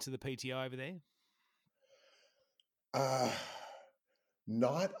of a sense of the PTO over there? Uh,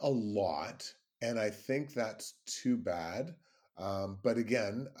 Not a lot, and I think that's too bad. But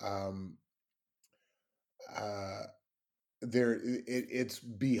again, uh, it's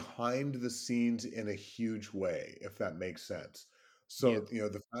behind the scenes in a huge way, if that makes sense. Yeah, So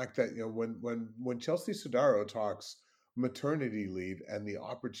the fact that when Chelsea Sodaro talks maternity leave and the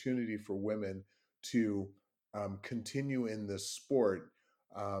opportunity for women to continue in this sport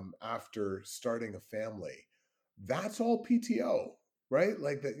after starting a family, that's all PTO, right?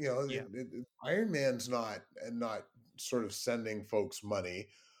 Like that, yeah, Ironman's not sort of sending folks money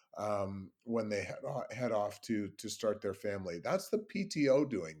when they head off to start their family. That's the PTO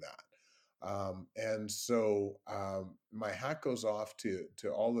doing that. And so my hat goes off to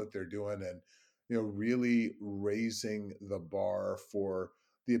all that they're doing, and really raising the bar for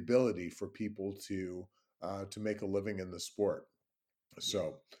the ability for people to make a living in the sport. yeah.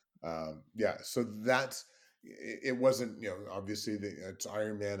 So yeah, so that's it. Wasn't obviously it's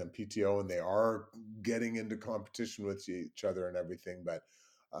Ironman and PTO, and they are getting into competition with each other and everything, but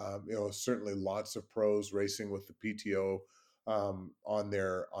certainly lots of pros racing with the PTO on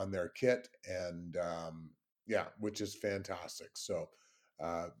their kit, and yeah, which is fantastic. So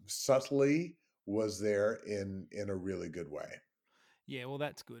subtly was there in a really good way. Yeah, well,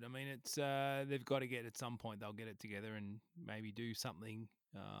 that's good. I mean, it's they've got to get at some point. They'll get it together and maybe do something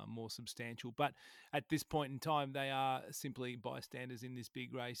more substantial. But at this point in time, they are simply bystanders in this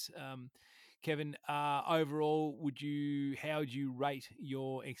big race. Kevin, overall, how would you rate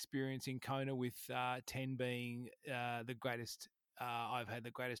your experience in Kona, with 10 being the greatest? I've had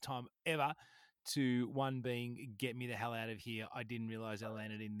the greatest time ever, to 1 being get me the hell out of here. I didn't realize I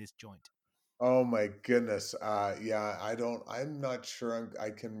landed in this joint. Oh my goodness. Yeah, I'm not sure I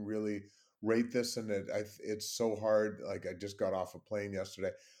can really rate this, and it's so hard. Like, I just got off a plane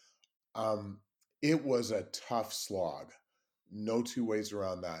yesterday. Um, it was a tough slog. No two ways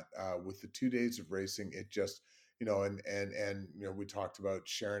around that. With the 2 days of racing, it just, and we talked about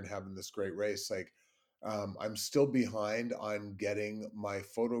Sharon having this great race. Like, I'm still behind on getting my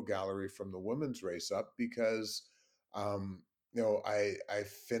photo gallery from the women's race up because, I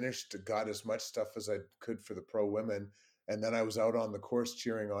finished, got as much stuff as I could for the pro women, and then I was out on the course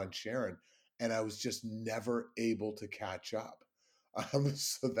cheering on Sharon, and I was just never able to catch up.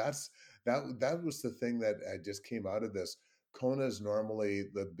 So that was the thing that I just came out of this. Kona is normally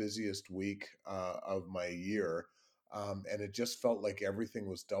the busiest week of my year, and it just felt like everything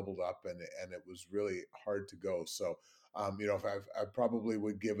was doubled up, and it was really hard to go. So, if I probably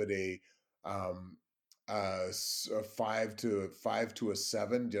would give it um, a 5 to a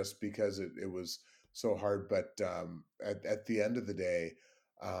 7, just because it was so hard. But at the end of the day,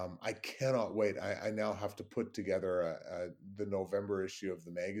 I cannot wait. I now have to put together the November issue of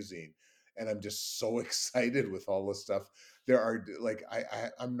the magazine, and I'm just so excited with all this stuff. There are like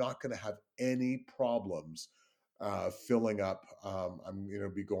I'm not going to have any problems filling up. I'm going to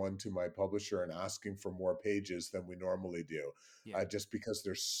be going to my publisher and asking for more pages than we normally do, Yeah. just because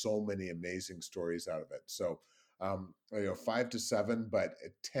there's so many amazing stories out of it. So, 5 to 7, but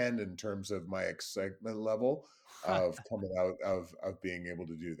 10 in terms of my excitement level of coming out of being able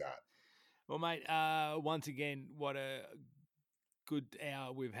to do that. Well, mate, once again, what a good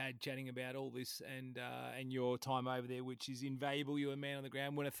hour we've had chatting about all this and your time over there, which is invaluable. You're a man on the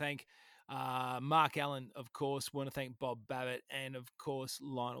ground. Want to thank Mark Allen, of course. Want to thank Bob Babbitt and, of course,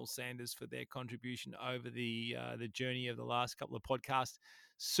 Lionel Sanders for their contribution over the journey of the last couple of podcasts.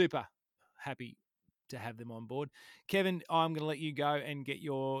 Super happy to have them on board. Kevin, I'm going to let you go and get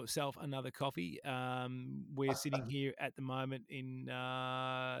yourself another coffee. We're sitting here at the moment in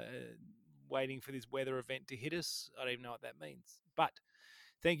waiting for this weather event to hit us. I don't even know what that means. But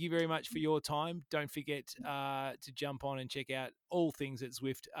thank you very much for your time. Don't forget to jump on and check out all things that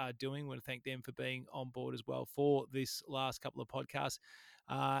Zwift are doing. I want to thank them for being on board as well for this last couple of podcasts.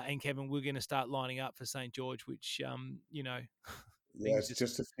 And Kevin, we're going to start lining up for St. George, which, Yeah, it's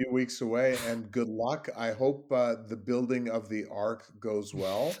just a few weeks away, and good luck. I hope the building of the Ark goes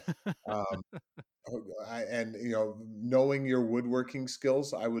well. Um, and knowing your woodworking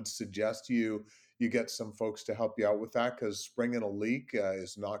skills, I would suggest you get some folks to help you out with that, because springing a leak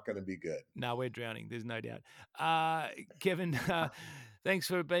is not going to be good. No, we're drowning. There's no doubt. Kevin, thanks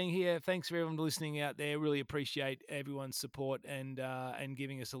for being here. Thanks for everyone listening out there. Really appreciate everyone's support and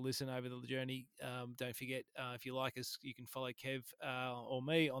giving us a listen over the journey. Don't forget, if you like us, you can follow Kev or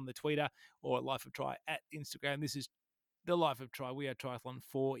me on the Twitter or Life of Tri at Instagram. This is the Life of Tri. We are Triathlon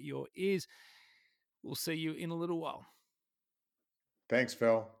for your ears. We'll see you in a little while. Thanks,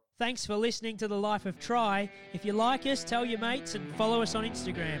 Phil. Thanks for listening to The Life of Tri. If you like us, tell your mates and follow us on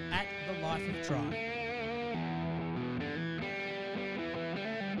Instagram at The Life of Tri.